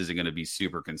offense isn't going to be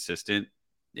super consistent.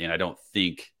 And I don't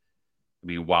think, I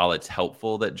mean, while it's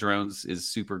helpful that Drones is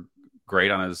super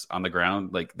great on the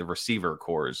ground, like the receiver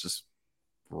core is just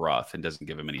rough and doesn't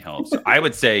give him any help. So I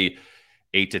would say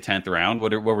 8th to 10th round.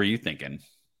 What were you thinking?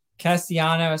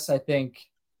 Castellanos, I think,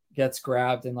 gets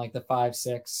grabbed in like the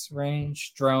 5-6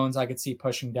 range. Drones, I could see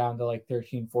pushing down to like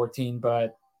 13, 14,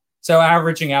 but so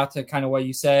averaging out to kind of what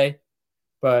you say.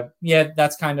 But yeah,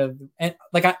 that's kind of, and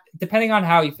like, depending on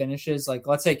how he finishes, like,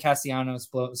 let's say Castellanos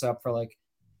blows up for like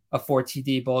a 4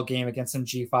 TD bowl game against some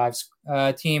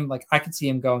G5 team. Like, I could see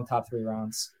him going top 3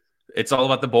 rounds. It's all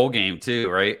about the bowl game too,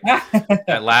 right?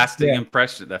 That lasting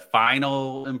impression, the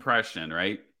final impression,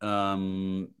 right?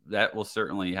 That will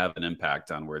certainly have an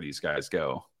impact on where these guys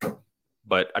go.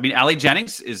 But I mean, Allie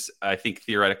Jennings is, I think,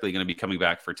 theoretically going to be coming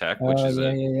back for Tech, which is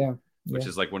which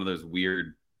is like one of those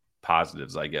weird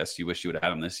positives, I guess. You wish you would have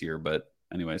had him this year, but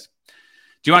anyways,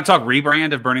 do you want to talk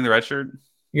rebrand of burning the red shirt?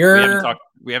 We haven't talked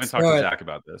to Zach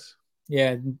about this.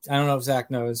 Yeah, I don't know if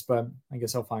Zach knows, but I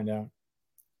guess he'll find out.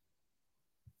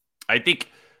 I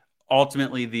think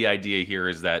ultimately the idea here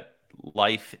is that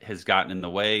life has gotten in the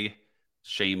way.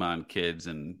 Shame on kids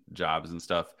and jobs and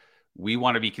stuff. We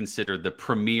want to be considered the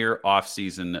premier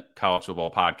off-season college football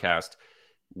podcast.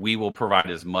 We will provide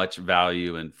as much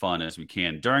value and fun as we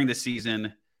can during the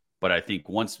season. But I think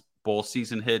once bowl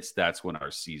season hits, that's when our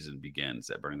season begins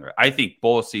at Burning the Red. I think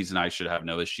bowl season, I should have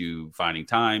no issue finding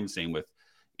time. Same with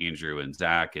Andrew and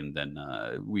Zach. And then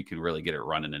we can really get it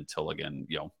running until, again,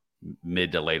 you know,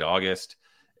 mid to late August.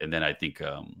 And then I think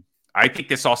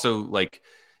this also, like,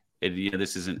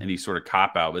 this isn't any sort of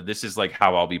cop out, but this is like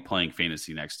how I'll be playing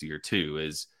fantasy next year too,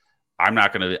 is I'm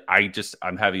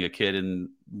having a kid in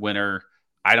winter.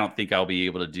 I don't think I'll be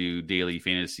able to do daily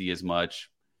fantasy as much.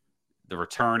 The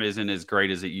return isn't as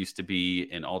great as it used to be.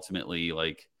 And ultimately,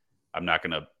 like, I'm not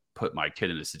going to put my kid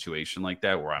in a situation like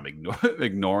that where I'm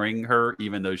ignoring her,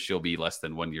 even though she'll be less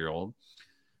than 1 year old.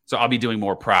 So I'll be doing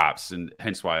more props, and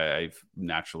hence why I've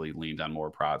naturally leaned on more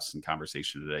props in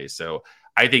conversation today. So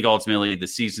I think ultimately the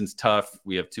season's tough.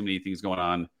 We have too many things going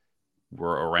on. We're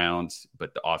around,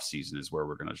 but the off season is where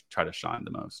we're going to try to shine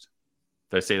the most.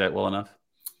 Did I say that well enough?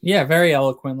 Yeah, very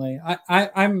eloquently.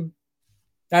 I'm.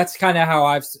 That's kind of how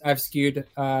I've skewed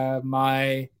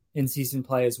my in-season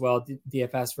play as well.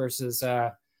 DFS versus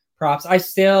props. I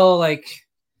still like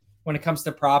when it comes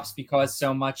to props, because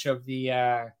so much of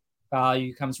the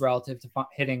value comes relative to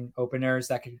hitting openers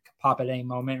that could pop at any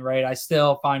moment, right? I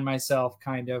still find myself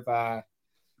kind of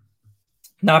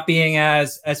not being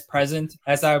as present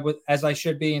as I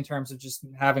should be in terms of just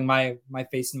having my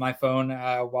face in my phone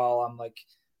while I'm like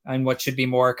on what should be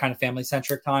more kind of family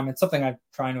centric time. It's something I'm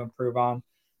trying to improve on,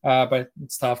 but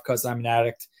it's tough because I'm an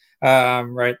addict,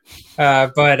 right?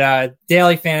 But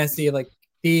daily fantasy, like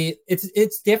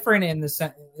it's different in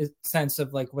the sense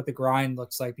of like what the grind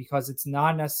looks like, because it's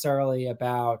not necessarily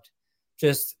about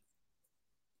just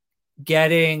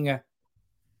getting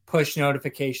push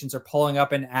notifications or pulling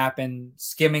up an app and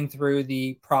skimming through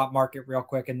the prop market real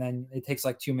quick, and then it takes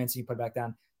like 2 minutes and you put it back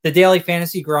down. The daily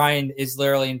fantasy grind is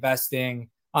literally investing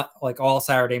like all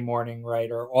Saturday morning,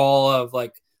 right, or all of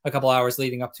like a couple hours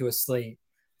leading up to a slate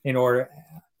in order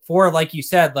for, like you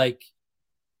said, like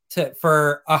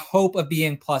for a hope of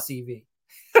being plus EV.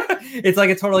 It's like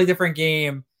a totally different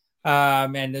game,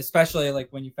 and especially like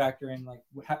when you factor in like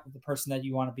the person that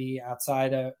you want to be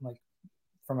outside of, like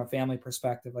from a family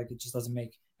perspective, like it just doesn't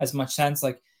make as much sense.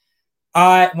 Like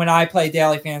when I play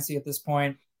daily fantasy at this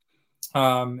point,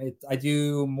 I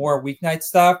do more weeknight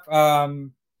stuff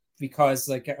because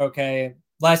like, okay,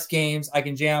 less games, I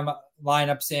can jam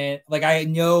lineups in. Like I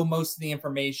know most of the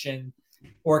information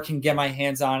or can get my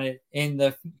hands on it in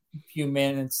the few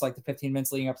minutes, like the 15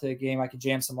 minutes leading up to the game. I can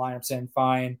jam some lineups in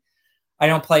fine. I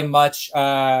don't play much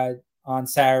on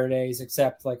Saturdays,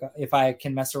 except like if I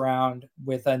can mess around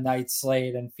with a night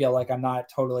slate and feel like I'm not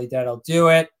totally dead, I'll do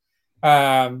it.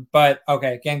 But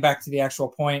okay, getting back to the actual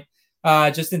point,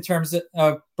 just in terms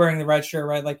of burning the red shirt,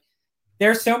 right? Like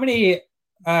there's so many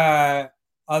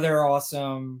other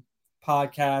awesome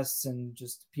podcasts and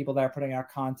just people that are putting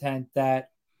out content that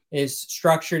is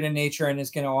structured in nature and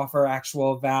is going to offer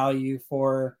actual value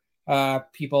for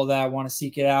people that want to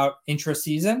seek it out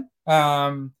intra-season.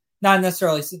 Not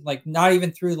necessarily like not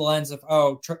even through the lens of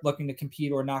looking to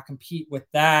compete or not compete with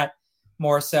that.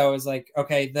 More so is like,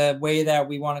 okay, the way that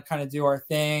we want to kind of do our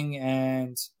thing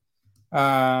and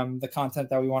the content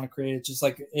that we want to create, it's just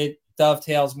like it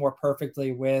dovetails more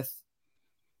perfectly with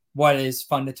what is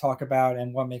fun to talk about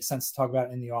and what makes sense to talk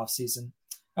about in the off season.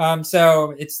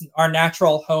 So it's our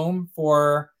natural home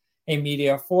for a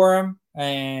media forum,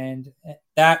 and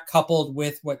that coupled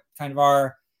with what kind of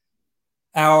our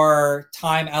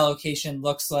time allocation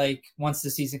looks like once the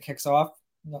season kicks off,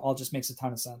 all just makes a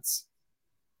ton of sense.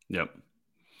 Yep.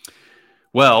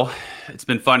 Well, it's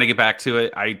been fun to get back to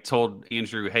it. I told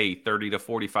Andrew, hey, 30 to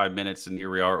 45 minutes, and here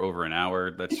we are over an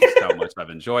hour. That's just how much I've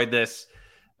enjoyed this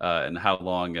and how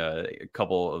long a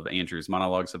couple of Andrew's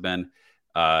monologues have been.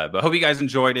 But I hope you guys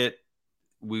enjoyed it.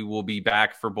 We will be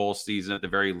back for bowl season at the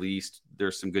very least.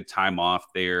 There's some good time off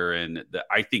there, and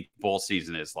I think bowl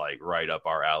season is like right up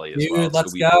our alley as well.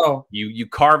 Let's go. You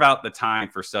carve out the time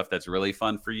for stuff that's really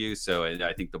fun for you. So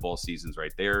I think the bowl season's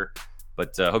right there.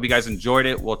 But hope you guys enjoyed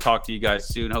it. We'll talk to you guys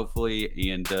soon,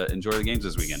 hopefully, and enjoy the games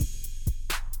this weekend.